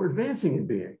being or advancing in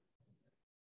being,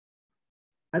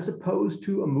 as opposed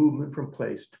to a movement from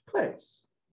place to place.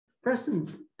 Preston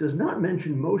does not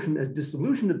mention motion as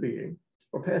dissolution of being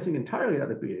or passing entirely out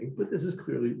of being, but this is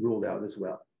clearly ruled out as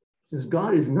well. Since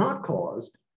God is not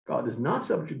caused, God is not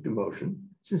subject to motion.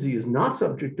 Since he is not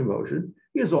subject to motion,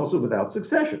 he is also without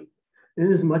succession,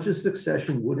 inasmuch as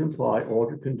succession would imply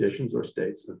altered conditions or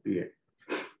states of being.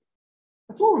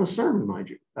 That's all in a sermon, mind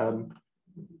you.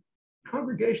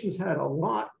 Congregations had a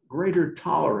lot greater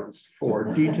tolerance for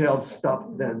detailed stuff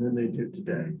then than they do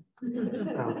today,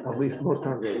 at least most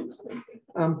congregations.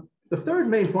 The third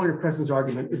main point of Preston's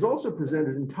argument is also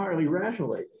presented entirely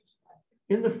rationally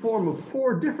in the form of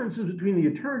four differences between the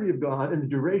eternity of God and the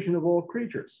duration of all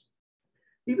creatures.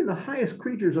 Even the highest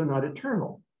creatures are not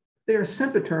eternal. They are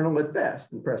sempiternal at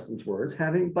best, in Preston's words,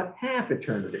 having but half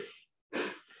eternity.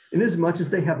 inasmuch as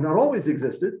they have not always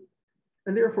existed,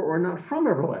 and therefore are not from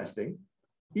everlasting,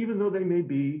 even though they may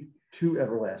be to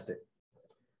everlasting.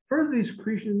 Further, these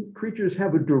creatures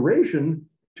have a duration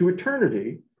to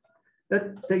eternity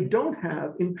that they don't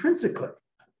have intrinsically,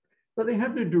 but they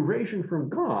have their duration from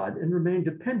God and remain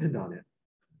dependent on it.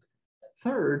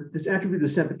 Third, this attribute of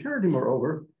sempiternity,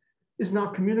 moreover, is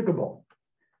not communicable.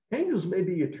 Angels may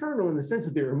be eternal in the sense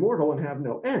that they're immortal and have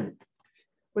no end,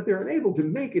 but they're unable to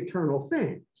make eternal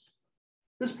things.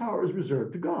 This power is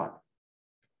reserved to God.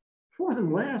 Fourth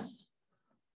and last,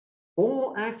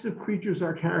 all acts of creatures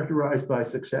are characterized by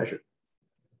succession.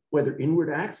 Whether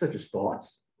inward acts such as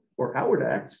thoughts or outward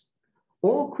acts,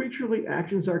 all creaturely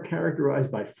actions are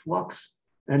characterized by flux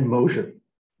and motion.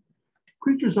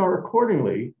 Creatures are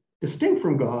accordingly distinct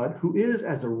from God, who is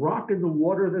as a rock in the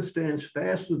water that stands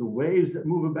fast through the waves that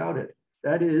move about it.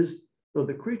 That is, though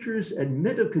the creatures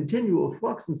admit of continual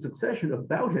flux and succession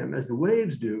about him as the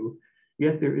waves do,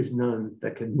 yet there is none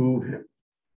that can move him.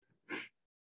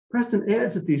 Preston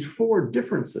adds that these four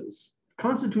differences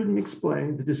constitute and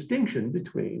explain the distinction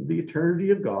between the eternity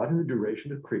of God and the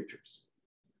duration of creatures.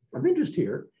 Of interest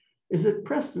here is that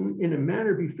Preston, in a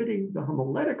manner befitting the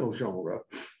homiletical genre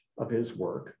of his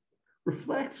work,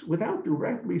 reflects without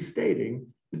directly stating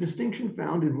the distinction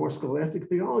found in more scholastic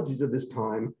theologies of this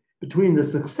time between the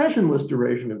successionless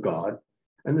duration of God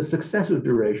and the successive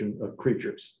duration of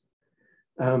creatures.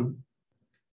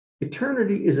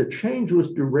 Eternity is a changeless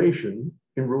duration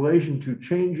in relation to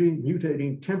changing,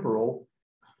 mutating, temporal,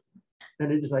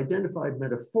 and it is identified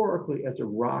metaphorically as a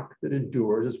rock that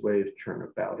endures as waves churn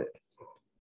about it.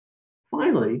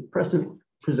 Finally, Preston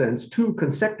presents two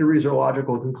consectories or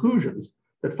logical conclusions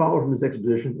that follow from his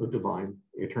exposition of divine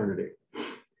eternity.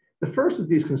 The first of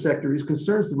these consectories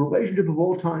concerns the relationship of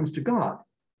all times to God.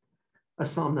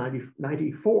 As Psalm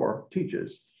 94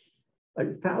 teaches,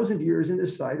 1,000 years in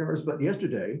his sight are as but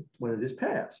yesterday when it is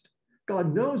past.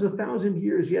 God knows 1,000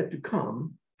 years yet to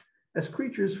come, as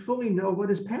creatures fully know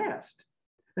what is past.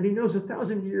 And he knows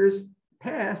 1,000 years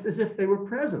past as if they were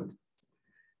present.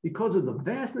 Because of the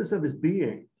vastness of his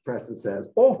being, Preston says,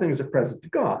 all things are present to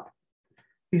God.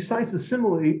 He cites the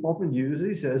simile often used, as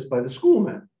he says, by the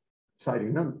schoolmen,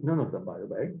 citing none of them, by the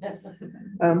way,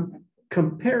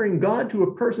 comparing God to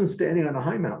a person standing on a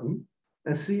high mountain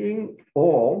and seeing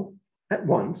all at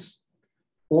once,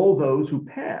 all those who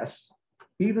pass,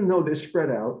 even though they're spread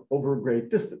out over a great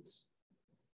distance,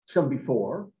 some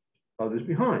before, others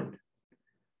behind.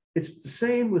 It's the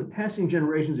same with passing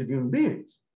generations of human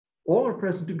beings. All are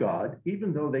present to God,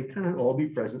 even though they cannot all be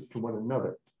present to one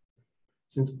another.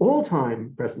 Since all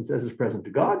time, Preston says, is present to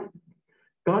God,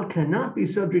 God cannot be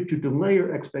subject to delay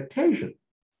or expectation.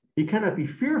 He cannot be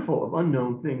fearful of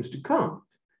unknown things to come.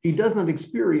 He does not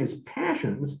experience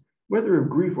passions, whether of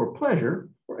grief or pleasure,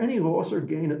 or any loss or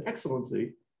gain of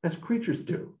excellency, as creatures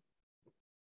do.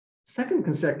 Second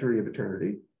consectory of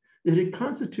eternity is it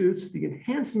constitutes the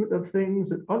enhancement of things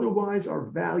that otherwise are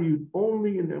valued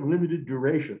only in their limited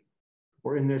duration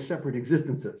or in their separate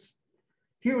existences.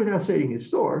 Here, without stating his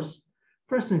source,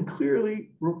 Preston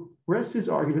clearly rests his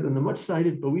argument on the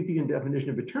much-cited Boethian definition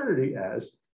of eternity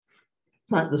as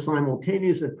the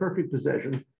simultaneous and perfect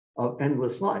possession of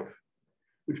endless life,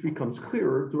 which becomes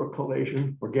clearer through a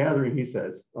collation or gathering, he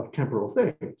says, of temporal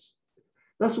things.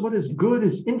 Thus, what is good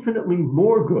is infinitely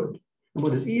more good, and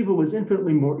what is evil is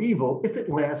infinitely more evil if it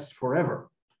lasts forever.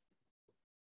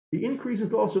 The increase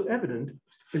is also evident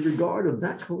in regard of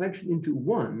that collection into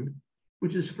one,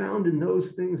 which is found in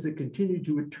those things that continue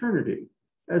to eternity,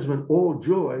 as when all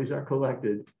joys are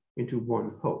collected into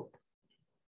one hope.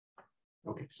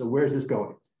 Okay, so where's this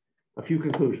going? A few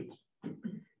conclusions.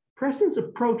 Preston's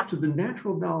approach to the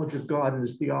natural knowledge of God in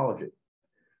his theology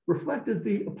reflected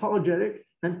the apologetic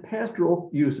and pastoral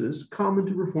uses common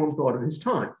to Reformed thought in his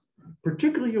time,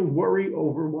 particularly a worry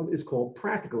over what is called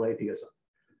practical atheism.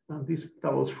 These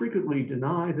fellows frequently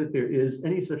deny that there is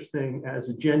any such thing as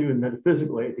a genuine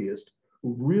metaphysical atheist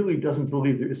who really doesn't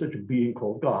believe there is such a being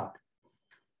called God.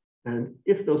 And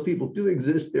if those people do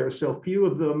exist, there are so few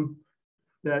of them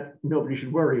that nobody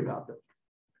should worry about them.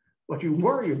 What you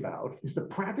worry about is the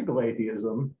practical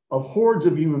atheism of hordes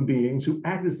of human beings who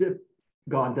act as if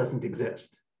God doesn't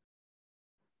exist.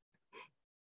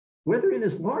 Whether in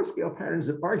his large-scale patterns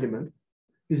of argument,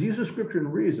 his use of scripture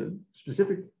and reason,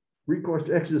 specific recourse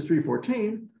to Exodus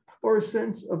 3:14, or a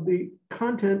sense of the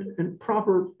content and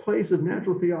proper place of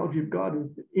natural theology of God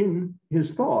in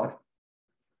his thought,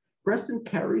 Preston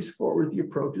carries forward the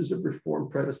approaches of Reformed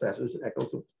predecessors and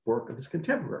echoes the work of his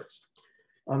contemporaries.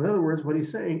 In other words, what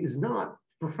he's saying is not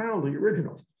profoundly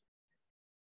original.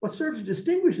 What serves to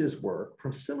distinguish his work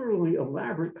from similarly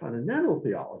elaborate continental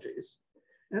theologies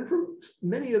and from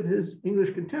many of his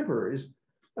English contemporaries,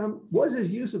 was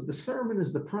his use of the sermon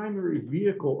as the primary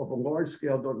vehicle of a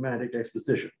large-scale dogmatic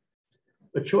exposition,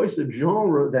 a choice of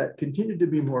genre that continued to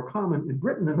be more common in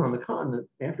Britain and on the continent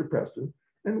after Preston,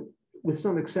 and with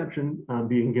some exception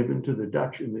being given to the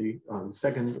Dutch in the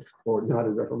Second or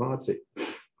United Reformatie.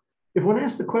 If one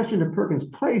asks the question of Perkins'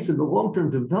 place in the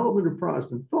long-term development of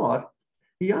Protestant thought,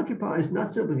 he occupies not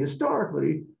simply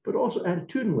historically, but also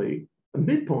attitudinally a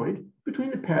midpoint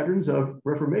between the patterns of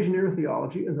Reformation-era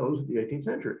theology and those of the 18th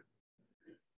century.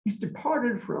 He's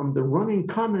departed from the running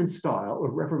comment style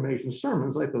of Reformation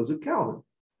sermons like those of Calvin,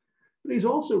 but he's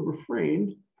also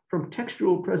refrained from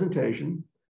textual presentation,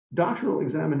 doctrinal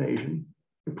examination,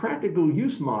 and practical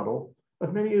use model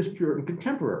of many of his Puritan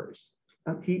contemporaries.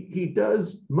 He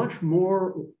does much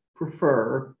more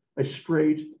prefer a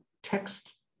straight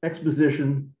text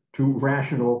exposition to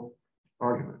rational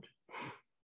argument.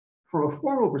 From a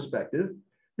formal perspective,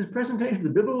 his presentation of the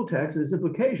biblical text and its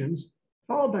implications,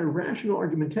 followed by rational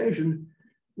argumentation,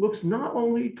 looks not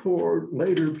only toward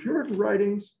later Puritan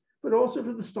writings, but also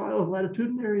to the style of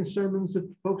latitudinarian sermons of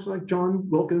folks like John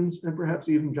Wilkins and perhaps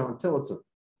even John Tillotson.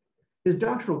 His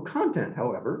doctrinal content,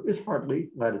 however, is hardly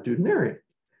latitudinarian.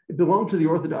 It belongs to the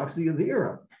orthodoxy of the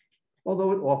era,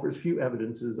 although it offers few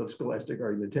evidences of scholastic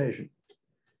argumentation.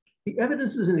 The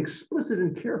evidence is an explicit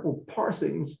and careful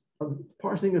parsing of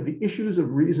the issues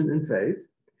of reason and faith,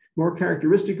 more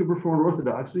characteristic of Reformed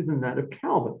orthodoxy than that of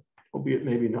Calvin, albeit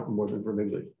maybe not more than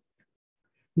Vermigli.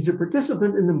 He's a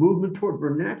participant in the movement toward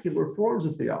vernacular forms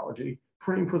of theology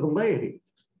framed for the laity,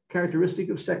 characteristic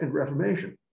of Second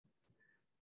Reformation.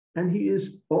 And he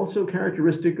is also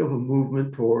characteristic of a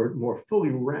movement toward more fully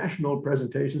rational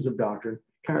presentations of doctrine,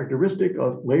 characteristic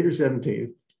of later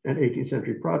 17th and 18th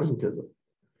century Protestantism.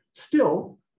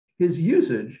 Still, his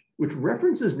usage, which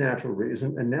references natural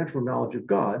reason and natural knowledge of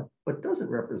God, but doesn't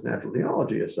reference natural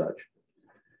theology as such,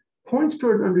 points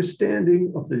toward an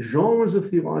understanding of the genres of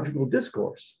theological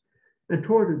discourse and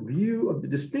toward a view of the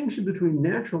distinction between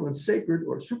natural and sacred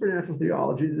or supernatural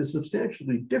theology that is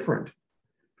substantially different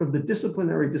from the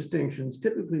disciplinary distinctions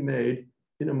typically made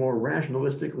in a more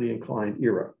rationalistically inclined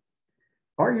era.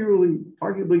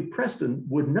 Arguably, Preston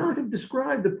would not have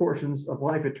described the portions of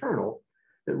life eternal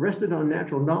that rested on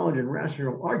natural knowledge and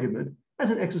rational argument as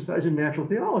an exercise in natural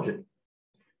theology.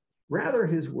 Rather,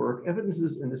 his work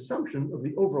evidences an assumption of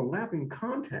the overlapping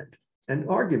content and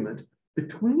argument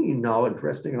between knowledge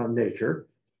resting on nature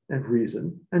and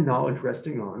reason and knowledge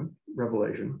resting on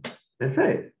revelation and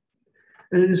faith.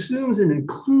 And it assumes an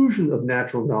inclusion of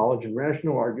natural knowledge and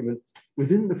rational argument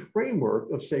within the framework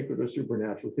of sacred or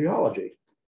supernatural theology,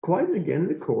 quite again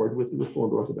in accord with the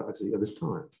Reformed orthodoxy of his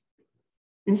time.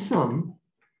 In sum,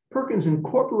 Perkins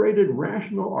incorporated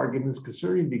rational arguments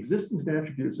concerning the existence and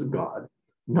attributes of God,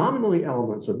 nominally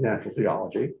elements of natural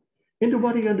theology, into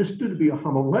what he understood to be a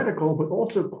homiletical, but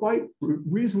also quite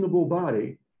reasonable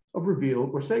body of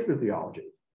revealed or sacred theology.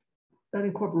 That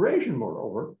incorporation,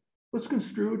 moreover, was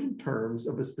construed in terms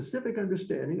of a specific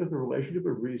understanding of the relationship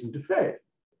of reason to faith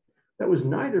that was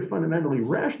neither fundamentally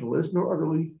rationalist nor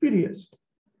utterly fideist.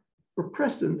 For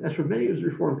Preston, as for many of his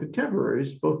Reformed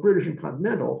contemporaries, both British and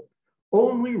continental,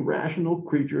 only rational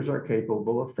creatures are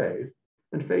capable of faith,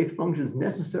 and faith functions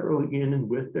necessarily in and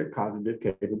with their cognitive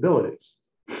capabilities.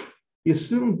 He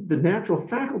assumed the natural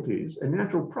faculties and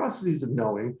natural processes of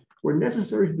knowing were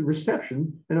necessary to the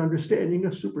reception and understanding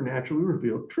of supernaturally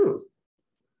revealed truth.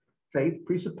 Faith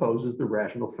presupposes the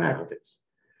rational faculties.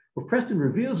 What Preston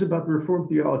reveals about the Reformed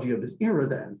theology of his era,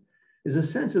 then, is a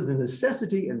sense of the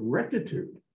necessity and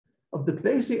rectitude of the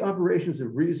basic operations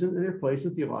of reason and their place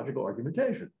in theological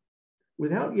argumentation,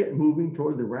 without yet moving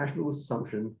toward the rationalist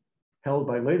assumption held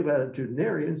by later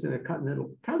latitudinarians and their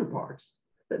continental counterparts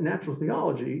that natural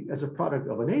theology, as a product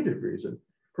of innate reason,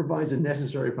 provides a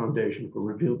necessary foundation for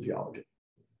revealed theology.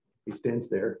 He stands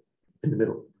there in the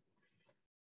middle.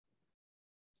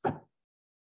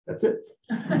 That's it.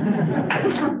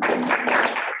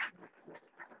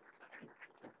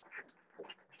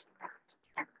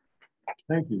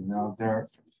 Thank you. Now there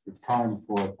is time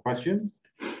for questions.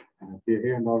 I see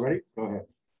your hand already. Go ahead.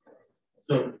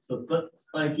 So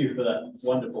thank you for that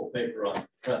wonderful paper on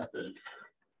Preston.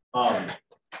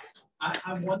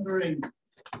 I'm wondering,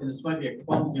 and this might be a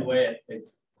clumsy way to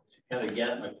kind of get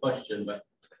at my question, but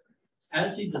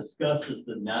as he discusses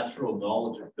the natural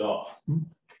knowledge of God,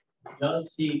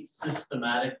 does he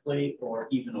systematically or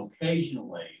even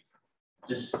occasionally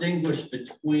distinguish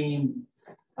between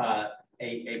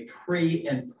a pre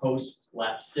and post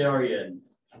lapsarian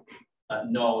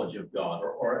knowledge of God,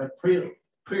 or a pre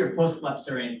or post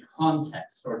lapsarian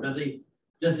context, or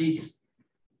does he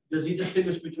does he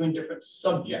distinguish between different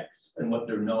subjects and what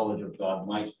their knowledge of God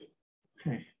might be?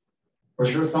 Okay. Or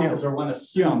is there something, is there one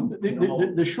assumed?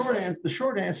 The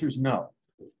short answer is no.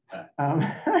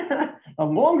 Okay. A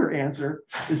longer answer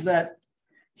is that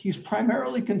he's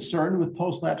primarily concerned with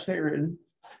post-lapsarian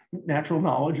natural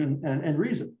knowledge and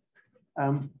reason.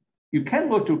 You can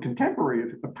look to a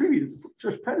contemporary, a previous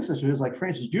church predecessor, who's like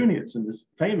Francis Junius in this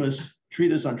famous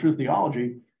treatise on true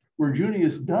theology, where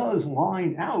Junius does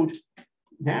line out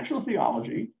natural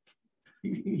theology.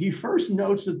 He first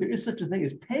notes that there is such a thing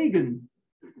as pagan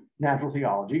natural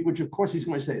theology, which of course he's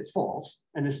going to say is false,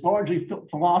 and it's largely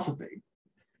philosophy.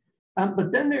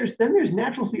 But then there's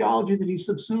natural theology that he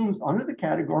subsumes under the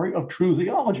category of true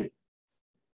theology.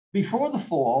 Before the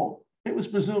fall, it was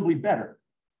presumably better,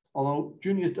 although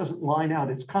Junius doesn't line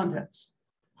out its contents.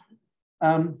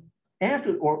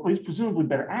 After, or at least presumably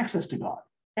better access to God.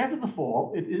 After the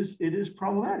fall, it is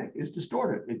problematic, it's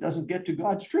distorted, it doesn't get to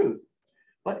God's truth,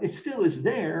 but it still is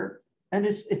there, and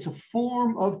it's a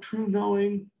form of true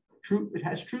knowing. It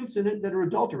has truths in it that are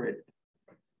adulterated,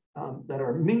 that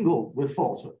are mingled with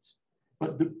falsehoods.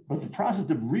 But the process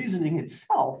of reasoning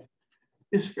itself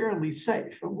is fairly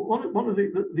safe. One of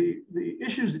the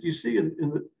issues that you see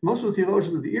in most of the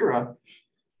theologians of the era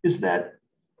is that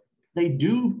they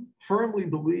do firmly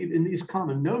believe in these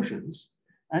common notions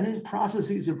and in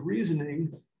processes of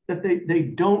reasoning that they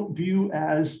don't view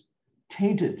as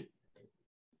tainted.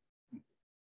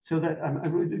 So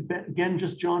that, again,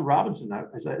 just John Robinson,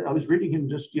 I was reading him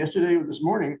just yesterday or this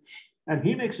morning, and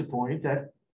he makes a point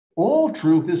that all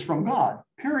truth is from God,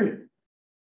 period.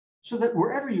 So that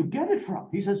wherever you get it from,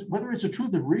 he says, whether it's a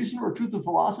truth of reason or a truth of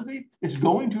philosophy, it's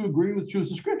going to agree with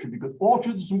truths of scripture because all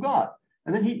truth is from God.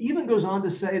 And then he even goes on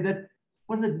to say that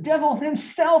when the devil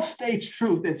himself states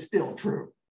truth, it's still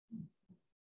true.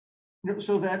 You know,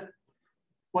 so that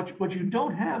what you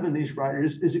don't have in these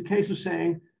writers is a case of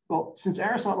saying, well, since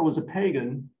Aristotle was a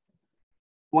pagan,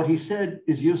 what he said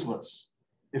is useless.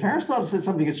 If Aristotle said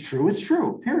something is true, it's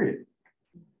true, period.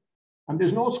 And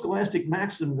there's an old scholastic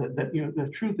maxim that you know, the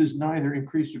truth is neither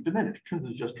increased or diminished. Truth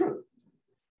is just truth.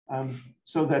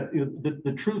 So that you know,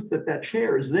 the truth that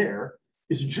chair is there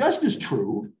is just as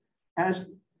true as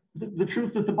the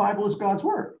truth that the Bible is God's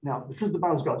word. Now, the truth the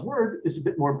Bible is God's word is a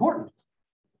bit more important,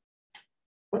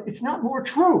 but it's not more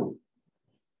true.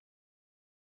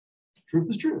 Truth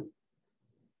is true,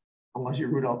 unless you're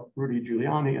Rudy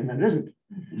Giuliani, and then it isn't.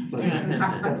 But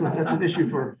that's an issue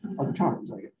for other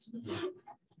times, I guess.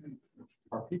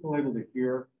 Are people able to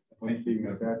hear what's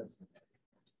being said?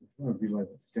 It's going to be like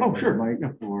oh, sure. Mic,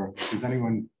 or does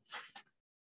anyone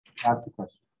ask the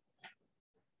question?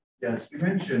 Yes, you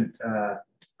mentioned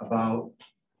about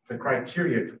the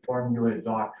criteria to formulate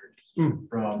doctrines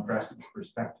from Preston's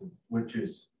perspective, which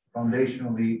is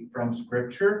foundationally from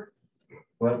Scripture,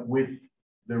 but with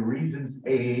the reasons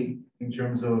aid in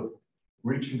terms of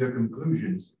reaching the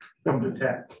conclusions from the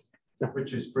text,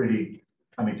 which is pretty.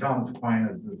 I mean, Thomas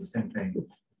Aquinas does the same thing.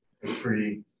 It's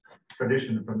pretty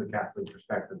traditional from the Catholic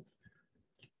perspective.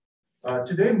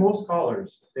 Today, most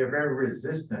scholars, they're very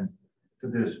resistant to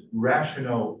this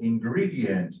rational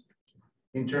ingredient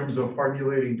in terms of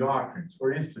formulating doctrines.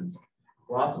 For instance,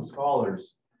 lots of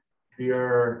scholars, they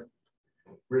are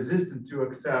resistant to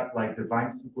accept like divine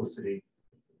simplicity,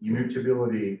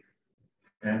 immutability,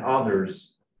 and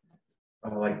others,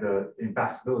 like the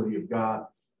impassibility of God,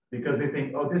 because they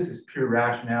think, oh, this is pure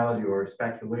rationality or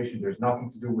speculation. There's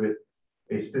nothing to do with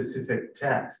a specific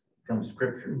text from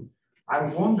Scripture. I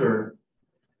wonder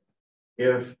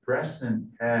if Preston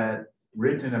had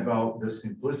written about the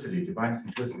simplicity, divine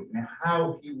simplicity, and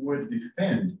how he would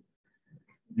defend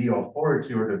the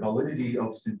authority or the validity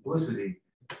of simplicity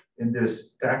in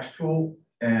this textual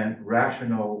and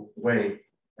rational way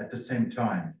at the same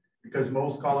time. Because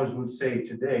most scholars would say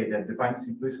today that divine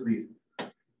simplicity is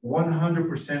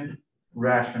 100%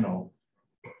 rational,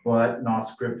 but not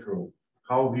scriptural.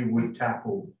 How he would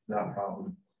tackle that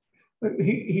problem?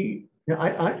 I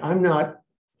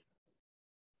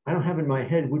don't have in my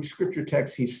head which scripture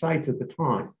text he cites at the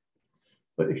time.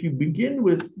 But if you begin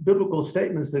with biblical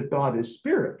statements that God is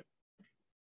spirit,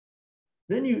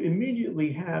 then you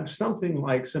immediately have something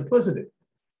like simplicity,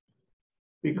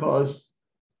 because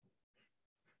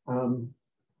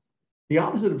the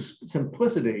opposite of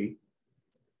simplicity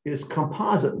is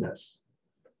compositeness.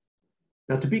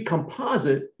 Now, to be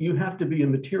composite, you have to be a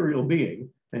material being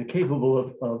and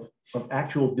capable of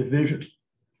actual division.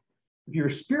 If you're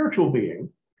a spiritual being,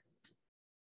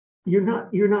 you're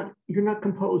not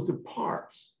composed of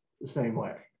parts the same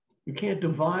way. You can't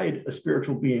divide a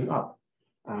spiritual being up,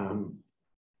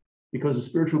 because a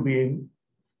spiritual being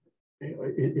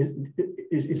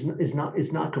is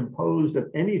not composed of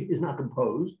any, is not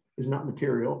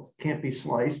material, can't be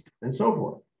sliced, and so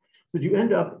forth. So you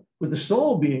end up with the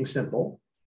soul being simple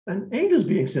and angels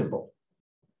being simple.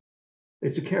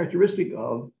 It's a characteristic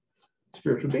of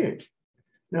spiritual beings.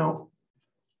 Now,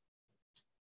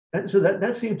 and so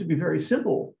that seems to be very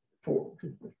simple for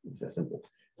simple.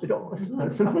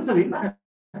 Simplicity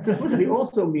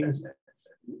also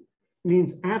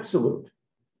means absolute.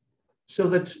 So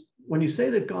that when you say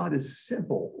that God is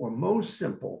simple or most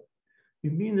simple,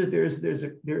 you mean that there's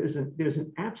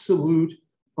an absolute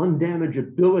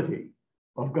undamageability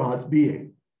of God's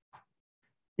being.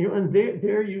 You know, and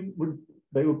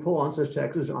they would pull on such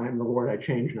texts as "I am the Lord, I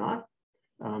change not."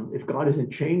 If God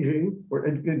isn't changing, or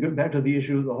go back to the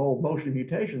issue of the whole motion and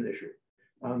mutation issue.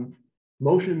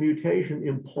 Motion and mutation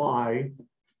imply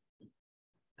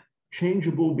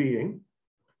changeable being,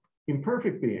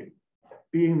 imperfect being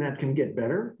that can get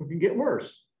better or can get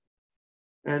worse.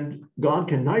 And God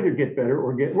can neither get better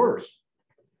or get worse.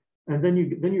 And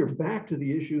then you're back to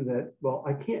the issue that, well,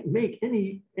 I can't make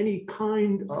any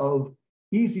kind of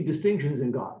easy distinctions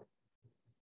in God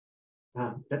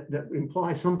that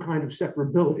imply some kind of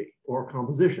separability or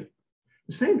composition.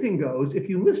 The same thing goes if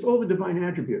you list all the divine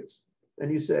attributes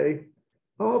and you say,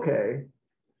 oh, okay,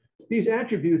 these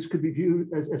attributes could be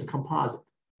viewed as a composite.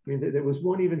 I mean, there was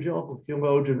one evangelical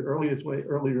theologian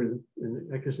earlier in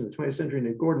the 20th century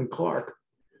named Gordon Clark,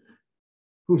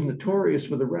 who's notorious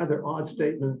for the rather odd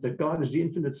statement that God is the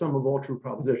infinite sum of all true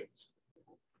propositions.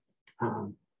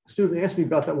 A student asked me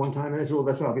about that one time, and I said, well,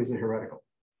 that's obviously heretical.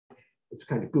 It's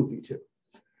kind of goofy too.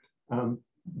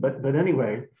 But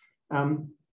anyway,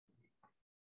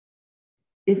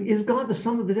 is God the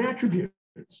sum of his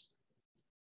attributes?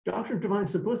 Doctrine of divine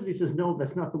simplicity says, no,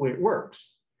 that's not the way it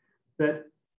works. That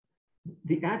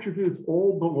the attributes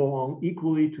all belong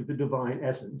equally to the divine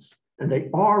essence, and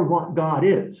they are what God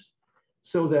is,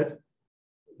 so that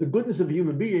the goodness of a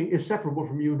human being is separable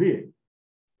from a human being.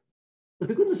 But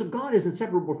the goodness of God isn't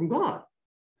separable from God.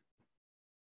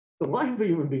 The life of a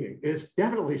human being is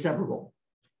definitely separable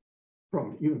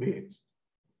from human beings.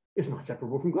 It's not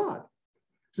separable from God.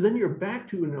 So then you're back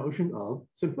to a notion of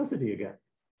simplicity again.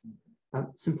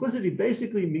 Simplicity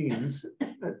basically means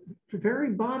at the very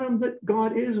bottom that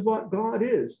God is what God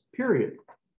is, period.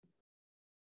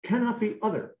 Cannot be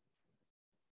other.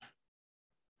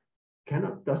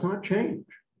 Does not change.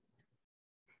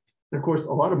 And of course,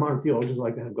 a lot of modern theologians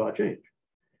like to have God change.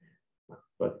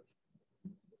 But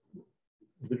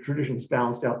the tradition's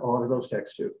balanced out a lot of those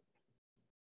texts too.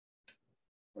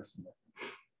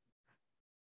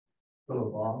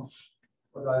 Hello,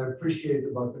 what I appreciate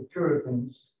about the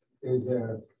Puritans is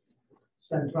their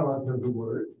centrality of the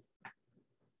word,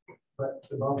 but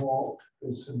above all,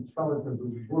 the centrality of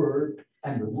the word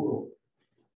and the world.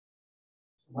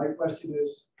 So my question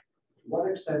is, to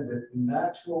what extent did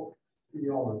natural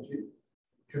theology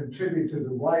contribute to the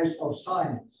rise of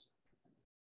science?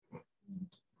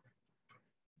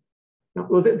 Now,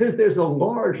 well, there's a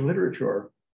large literature,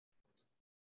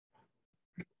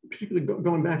 particularly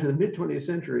going back to the mid-20th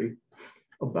century,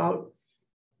 about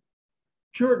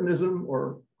Puritanism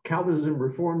or Calvinism,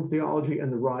 Reformed theology, and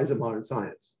the rise of modern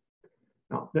science.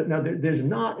 Now there's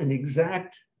not an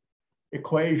exact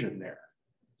equation there.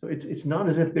 So it's not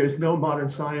as if there's no modern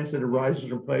science that arises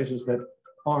from places that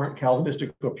aren't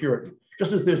Calvinistic or Puritan.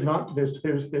 Just as there's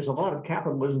a lot of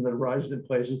capitalism that arises in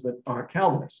places that aren't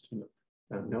Calvinist.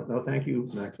 No, thank you,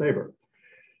 Max Weber.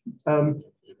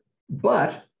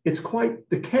 But it's quite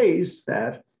the case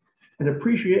that an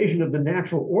appreciation of the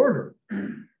natural order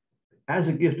as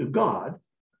a gift of God,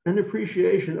 an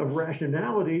appreciation of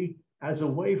rationality as a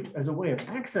way of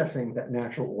accessing that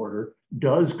natural order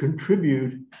does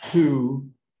contribute to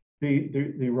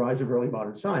the rise of early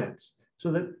modern science.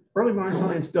 So that early modern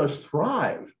science does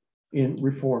thrive in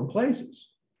reformed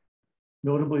places,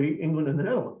 notably England and the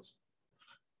Netherlands.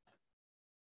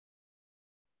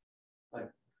 Hi.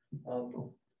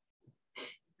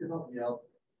 To help me out,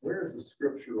 where is the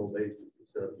scriptural basis that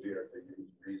says we are to use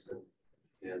reason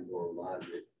and or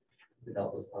logic to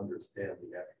help us understand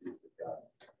the attributes of God?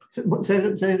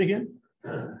 Say it again.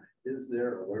 Is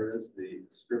there, or where is the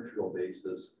scriptural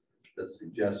basis that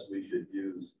suggests we should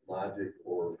use logic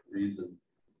or reason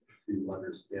to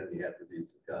understand the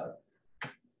attributes of God?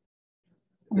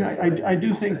 I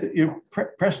do think that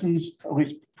Preston's, at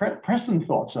least Preston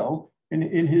thought so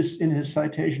in his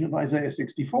citation of Isaiah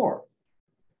 64,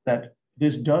 that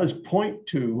this does point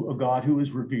to a God who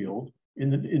is revealed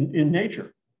in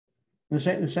nature. The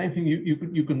same thing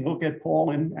you can look at Paul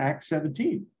in Acts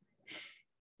 17,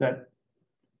 that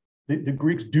the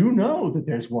Greeks do know that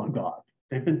there's one God.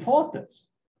 They've been taught this.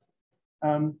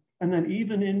 And then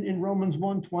even in Romans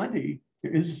 1:20,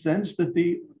 there is a sense that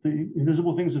the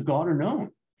invisible things of God are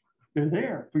known. They're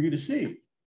there for you to see.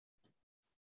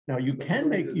 Now you can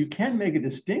make a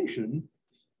distinction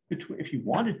between, if you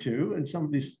wanted to, and some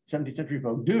of these 17th century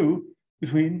folk do,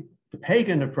 between the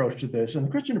pagan approach to this and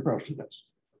the Christian approach to this.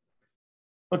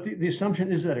 But the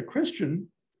assumption is that a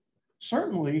Christian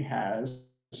certainly has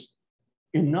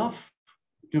enough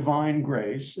divine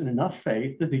grace and enough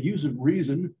faith that the use of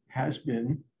reason has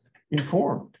been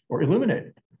informed or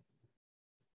illuminated.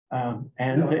 I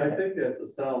think that's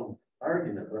a sound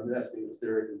argument, but I'm asking, is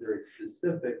there a very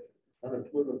specific,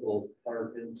 unequivocal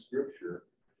part in Scripture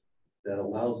that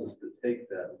allows us to take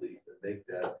that leap and make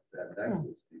that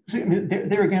nexus? See, I mean,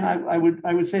 there again, I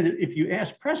would say that if you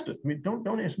ask Preston, I mean,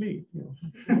 don't ask me. You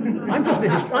know. I'm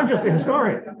just a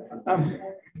historian.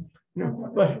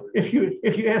 But if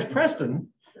you ask Preston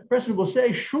will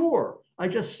say, sure, I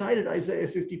just cited Isaiah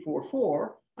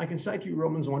 64:4. I can cite you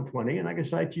Romans 1:20, and I can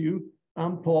cite you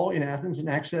Paul in Athens in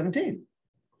Acts 17.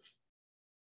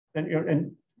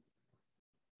 And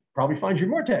probably find you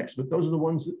more texts, but those are the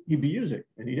ones that he'd be using,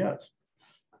 and he does.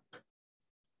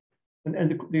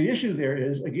 And the issue there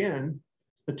is, again,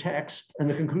 the text and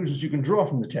the conclusions you can draw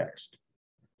from the text.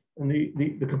 And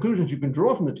the conclusions you can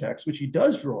draw from the text, which he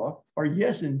does draw, are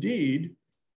yes, indeed,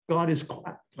 God is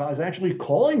actually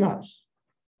calling us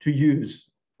to use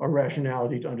our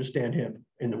rationality to understand him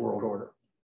in the world order.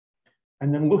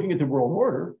 And then looking at the world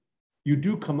order, you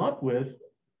do come up with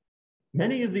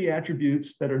many of the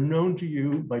attributes that are known to you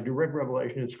by direct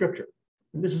revelation in Scripture.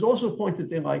 And this is also a point that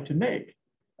they like to make.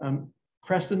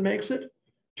 Preston makes it,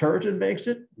 Puritan makes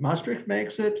it, Maastricht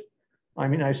makes it. I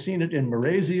mean, I've seen it in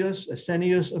Morasius,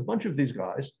 Asenius, a bunch of these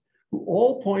guys who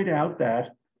all point out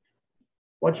that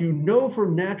what you know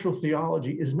from natural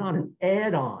theology is not an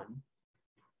add-on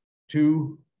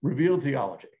to revealed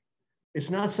theology. It's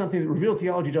not something that revealed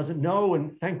theology doesn't know,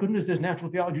 and thank goodness there's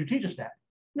natural theology to teach us that.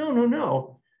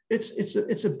 No.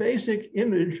 It's a basic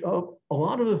image of a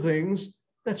lot of the things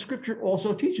that Scripture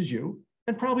also teaches you,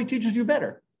 and probably teaches you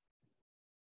better.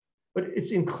 But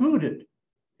it's included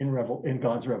in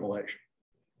God's revelation.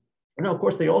 And now, of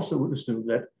course, they also would assume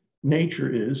that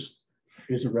nature is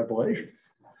a revelation.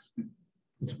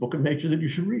 It's a book of nature that you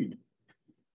should read.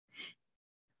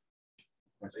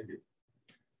 Thank you.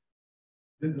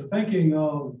 Did the thinking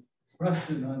of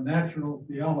Preston on natural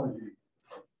theology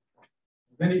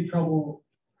have any trouble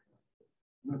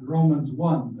with Romans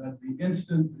 1, that the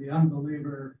instant the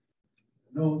unbeliever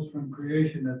knows from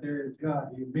creation that there is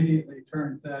God, he immediately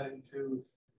turns that into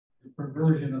the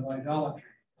perversion of idolatry?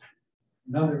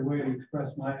 Another way to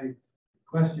express my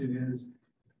question is,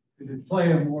 did it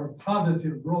play a more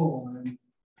positive role in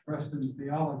Preston's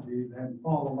theology than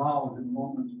Paul allows in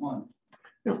Romans 1?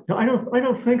 No, I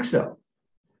don't think so.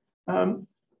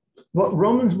 What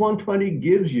Romans 1:20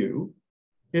 gives you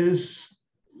is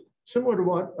similar to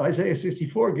what Isaiah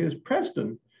 64 gives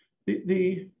Preston,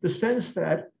 the sense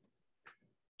that,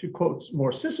 to quote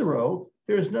more Cicero,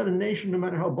 there is not a nation, no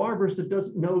matter how barbarous, that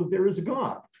doesn't know that there is a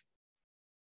God.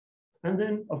 And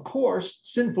then, of course,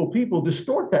 sinful people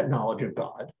distort that knowledge of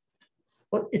God,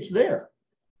 but it's there.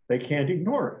 They can't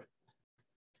ignore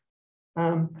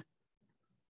it.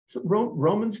 So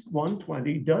Romans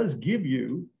 1:20 does give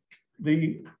you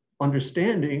the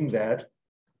understanding that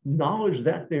knowledge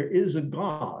that there is a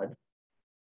God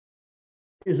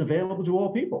is available to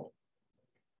all people.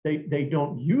 They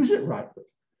don't use it rightly.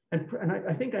 And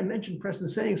I think I mentioned Preston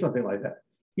saying something like that.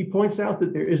 He points out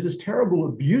that there is this terrible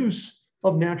abuse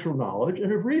of natural knowledge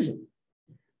and of reason.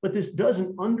 But this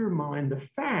doesn't undermine the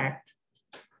fact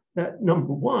that,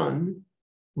 number one,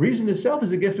 reason itself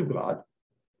is a gift of God.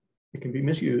 It can be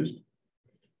misused.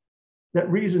 That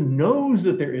reason knows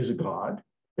that there is a God.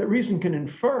 That reason can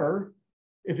infer,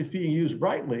 if it's being used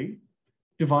rightly,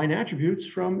 divine attributes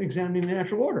from examining the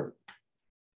natural order.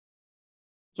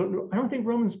 So I don't think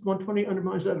Romans 1:20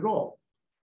 undermines that at all.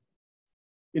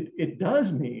 It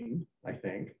does mean, I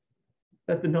think,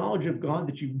 that the knowledge of God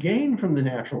that you gain from the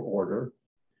natural order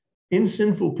in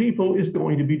sinful people is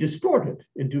going to be distorted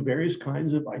into various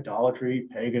kinds of idolatry,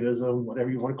 paganism, whatever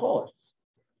you want to call it.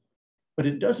 But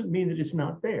it doesn't mean that it's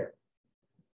not there.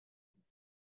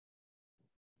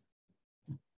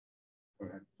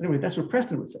 Anyway, that's what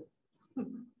Preston would say.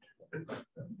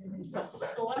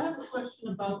 So I have a question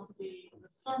about the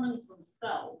sermons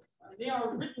themselves. They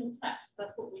are written texts,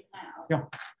 that's what we have. Yeah.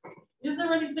 Is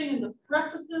there anything in the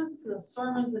prefaces to the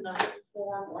sermons in the written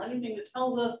form, or anything that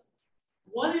tells us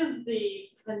what is the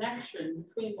connection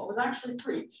between what was actually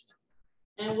preached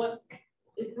and what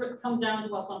is come down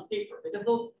to us on paper? Because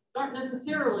those aren't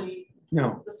necessarily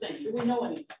the same. Do we know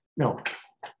anything? No.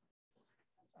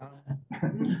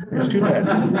 It's too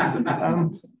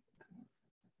bad.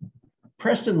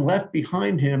 Preston left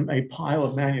behind him a pile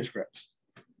of manuscripts.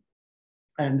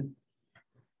 And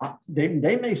they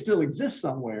may still exist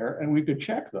somewhere and we could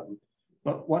check them.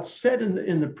 But what's said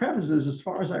in the prefaces, as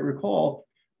far as I recall,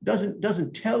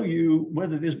 doesn't tell you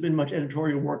whether there's been much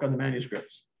editorial work on the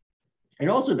manuscripts. It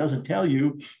also doesn't tell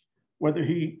you whether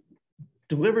he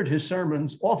delivered his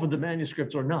sermons off of the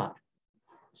manuscripts or not.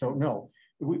 So no,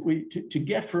 to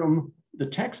get from the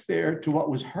text there to what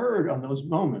was heard on those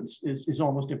moments is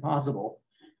almost impossible.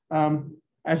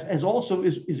 As also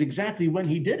is exactly when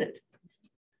he did it.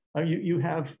 You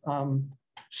have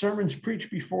sermons preached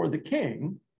before the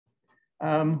king,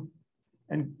 and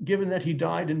given that he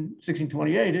died in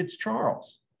 1628, it's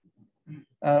Charles.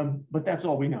 But that's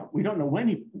all we know. We don't know when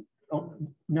he,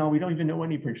 no, we don't even know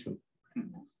when he preached them.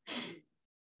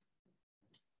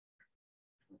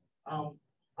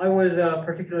 I was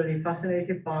particularly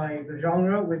fascinated by the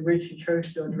genre with which he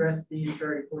chose to address these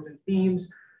very important themes.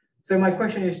 So my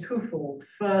question is twofold.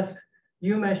 First,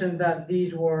 you mentioned that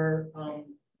these were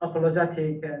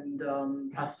apologetic and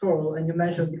pastoral, and you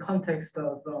mentioned the context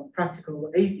of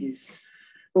practical atheists.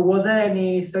 But were there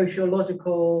any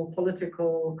sociological,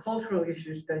 political, cultural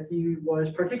issues that he was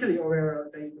particularly aware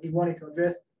of, that he wanted to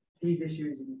address these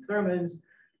issues in sermons?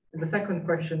 And the second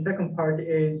part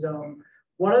is,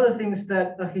 what are the things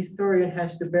that a historian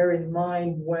has to bear in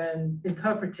mind when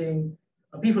interpreting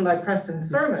people like Preston's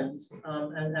sermons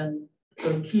and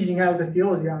sort of teasing out the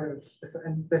theology out of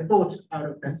and the thoughts out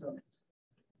of their sermons?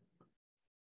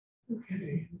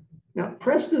 Okay. Now,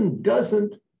 Preston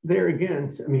doesn't, there again,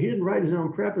 I mean, he didn't write his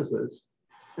own prefaces,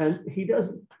 and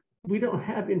we don't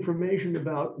have information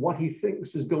about what he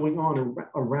thinks is going on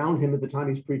around him at the time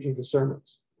he's preaching the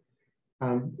sermons.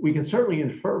 We can certainly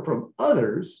infer from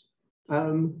others,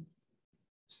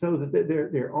 so that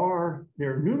there are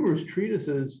numerous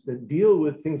treatises that deal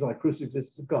with things like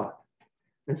crucifixes of God.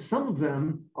 And some of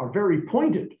them are very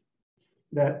pointed,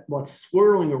 that what's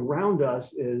swirling around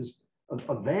us is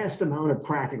a vast amount of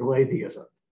practical atheism.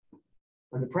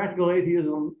 And the practical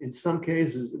atheism, in some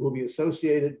cases, will be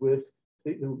associated with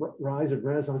the rise of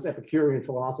Renaissance Epicurean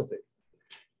philosophy,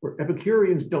 where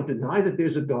Epicureans don't deny that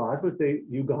there's a God, but they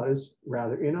view God as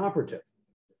rather inoperative.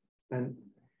 And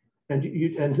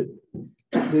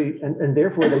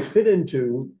therefore they fit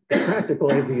into the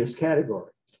practical atheist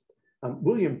category.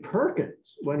 William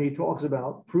Perkins, when he talks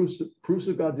about proofs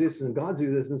of God's existence and God's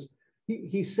existence,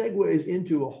 he segues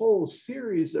into a whole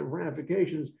series of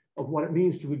ramifications of what it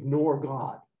means to ignore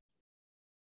God.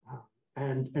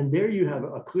 And there you have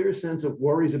a clear sense of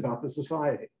worries about the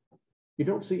society. You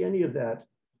don't see any of that,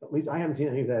 at least I haven't seen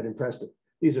any of that in Preston.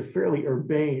 These are fairly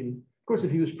urbane. Of course,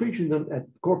 if he was preaching them at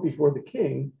court before the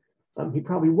king, he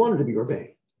probably wanted to be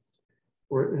urbane,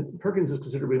 or Perkins is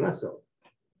considerably less so.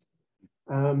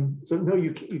 So no,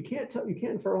 you can't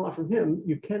infer a lot from him.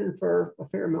 You can infer a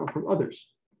fair amount from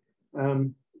others.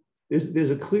 There's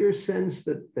a clear sense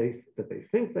that they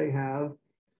think they have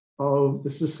of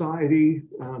the society,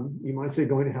 you might say,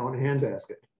 going to hell in a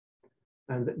handbasket,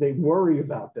 and they worry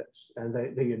about this, and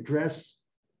they address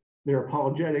their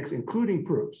apologetics, including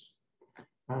proofs.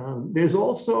 There's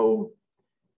also,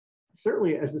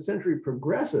 certainly as the century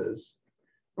progresses,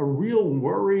 a real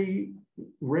worry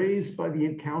raised by the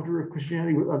encounter of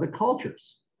Christianity with other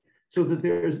cultures, so that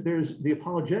there's the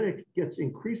apologetic gets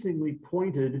increasingly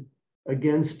pointed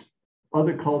against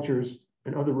other cultures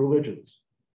and other religions.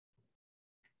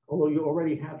 Although you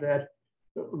already have that,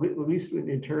 at least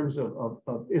in terms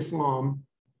of Islam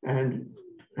and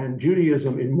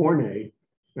Judaism in Mornay,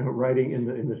 writing in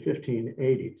the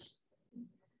 1580s.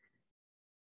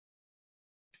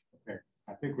 Okay,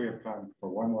 I think we have time for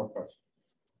one more question.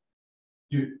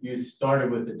 You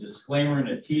started with a disclaimer and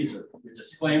a teaser. Your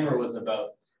disclaimer was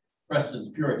about Preston's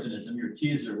Puritanism. Your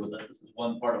teaser was that this is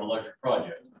one part of a larger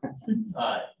project.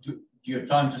 Do you have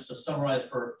time just to summarize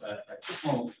for a quick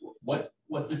moment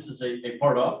what this is a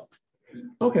part of?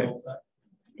 Okay.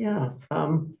 Yeah.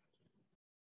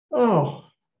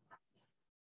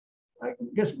 I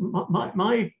guess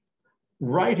my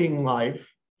writing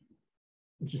life,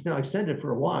 which is now extended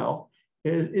for a while,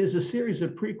 is a series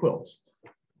of prequels.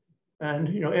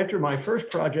 And after my first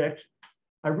project,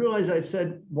 I realized I'd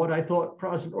said what I thought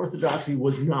Protestant orthodoxy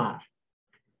was not.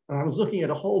 And I was looking at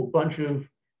a whole bunch of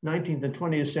 19th and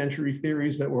 20th century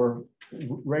theories that were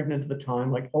regnant at the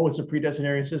time, like, oh, it's a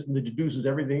predestinarian system that deduces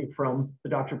everything from the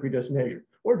doctrine of predestination,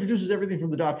 or deduces everything from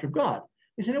the doctrine of God.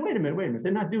 You say, no, wait a minute,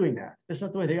 they're not doing that. That's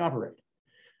not the way they operate.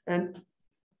 And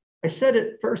I said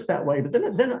it first that way, but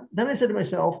then I said to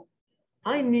myself,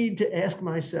 I need to ask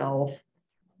myself,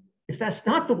 if that's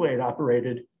not the way it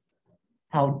operated,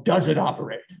 how does it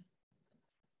operate?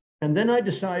 And then I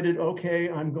decided, okay,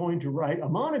 I'm going to write a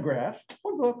monograph,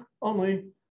 one book only,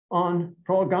 on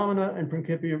prolegomena and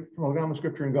principia, prolegomena,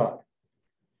 scripture, and God.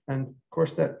 And of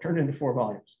course, that turned into 4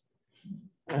 volumes.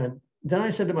 And then I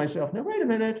said to myself, now, wait a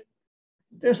minute,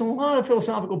 there's a lot of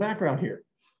philosophical background here.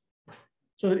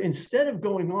 So that instead of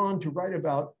going on to write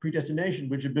about predestination,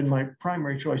 which had been my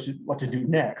primary choice of what to do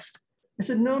next, I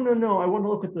said, no, no, no, I want to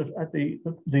look at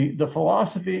the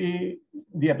philosophy,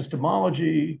 the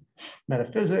epistemology,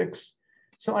 metaphysics.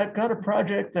 So I've got a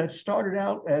project that started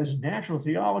out as natural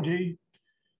theology,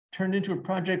 turned into a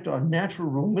project on natural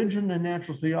religion and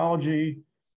natural theology,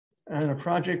 and a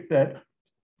project that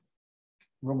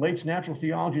relates natural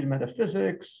theology to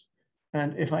metaphysics.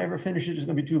 And if I ever finish it, it's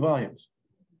going to be 2 volumes.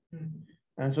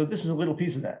 And so this is a little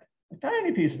piece of that, a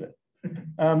tiny piece of it.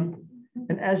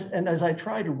 And as I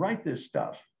try to write this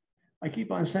stuff, I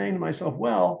keep on saying to myself,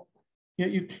 well,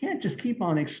 you can't just keep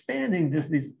on expanding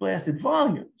these blasted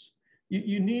volumes.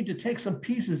 You need to take some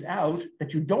pieces out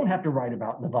that you don't have to write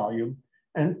about in the volume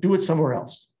and do it somewhere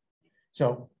else.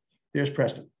 So there's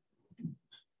Preston.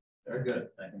 Very good.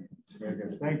 Thank you. Very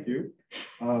good. Thank you.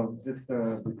 Just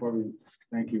before we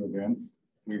thank you again,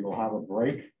 we will have a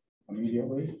break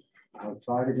immediately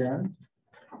outside again.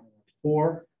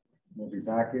 4, we'll be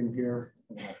back in here.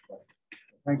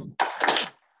 Thank you.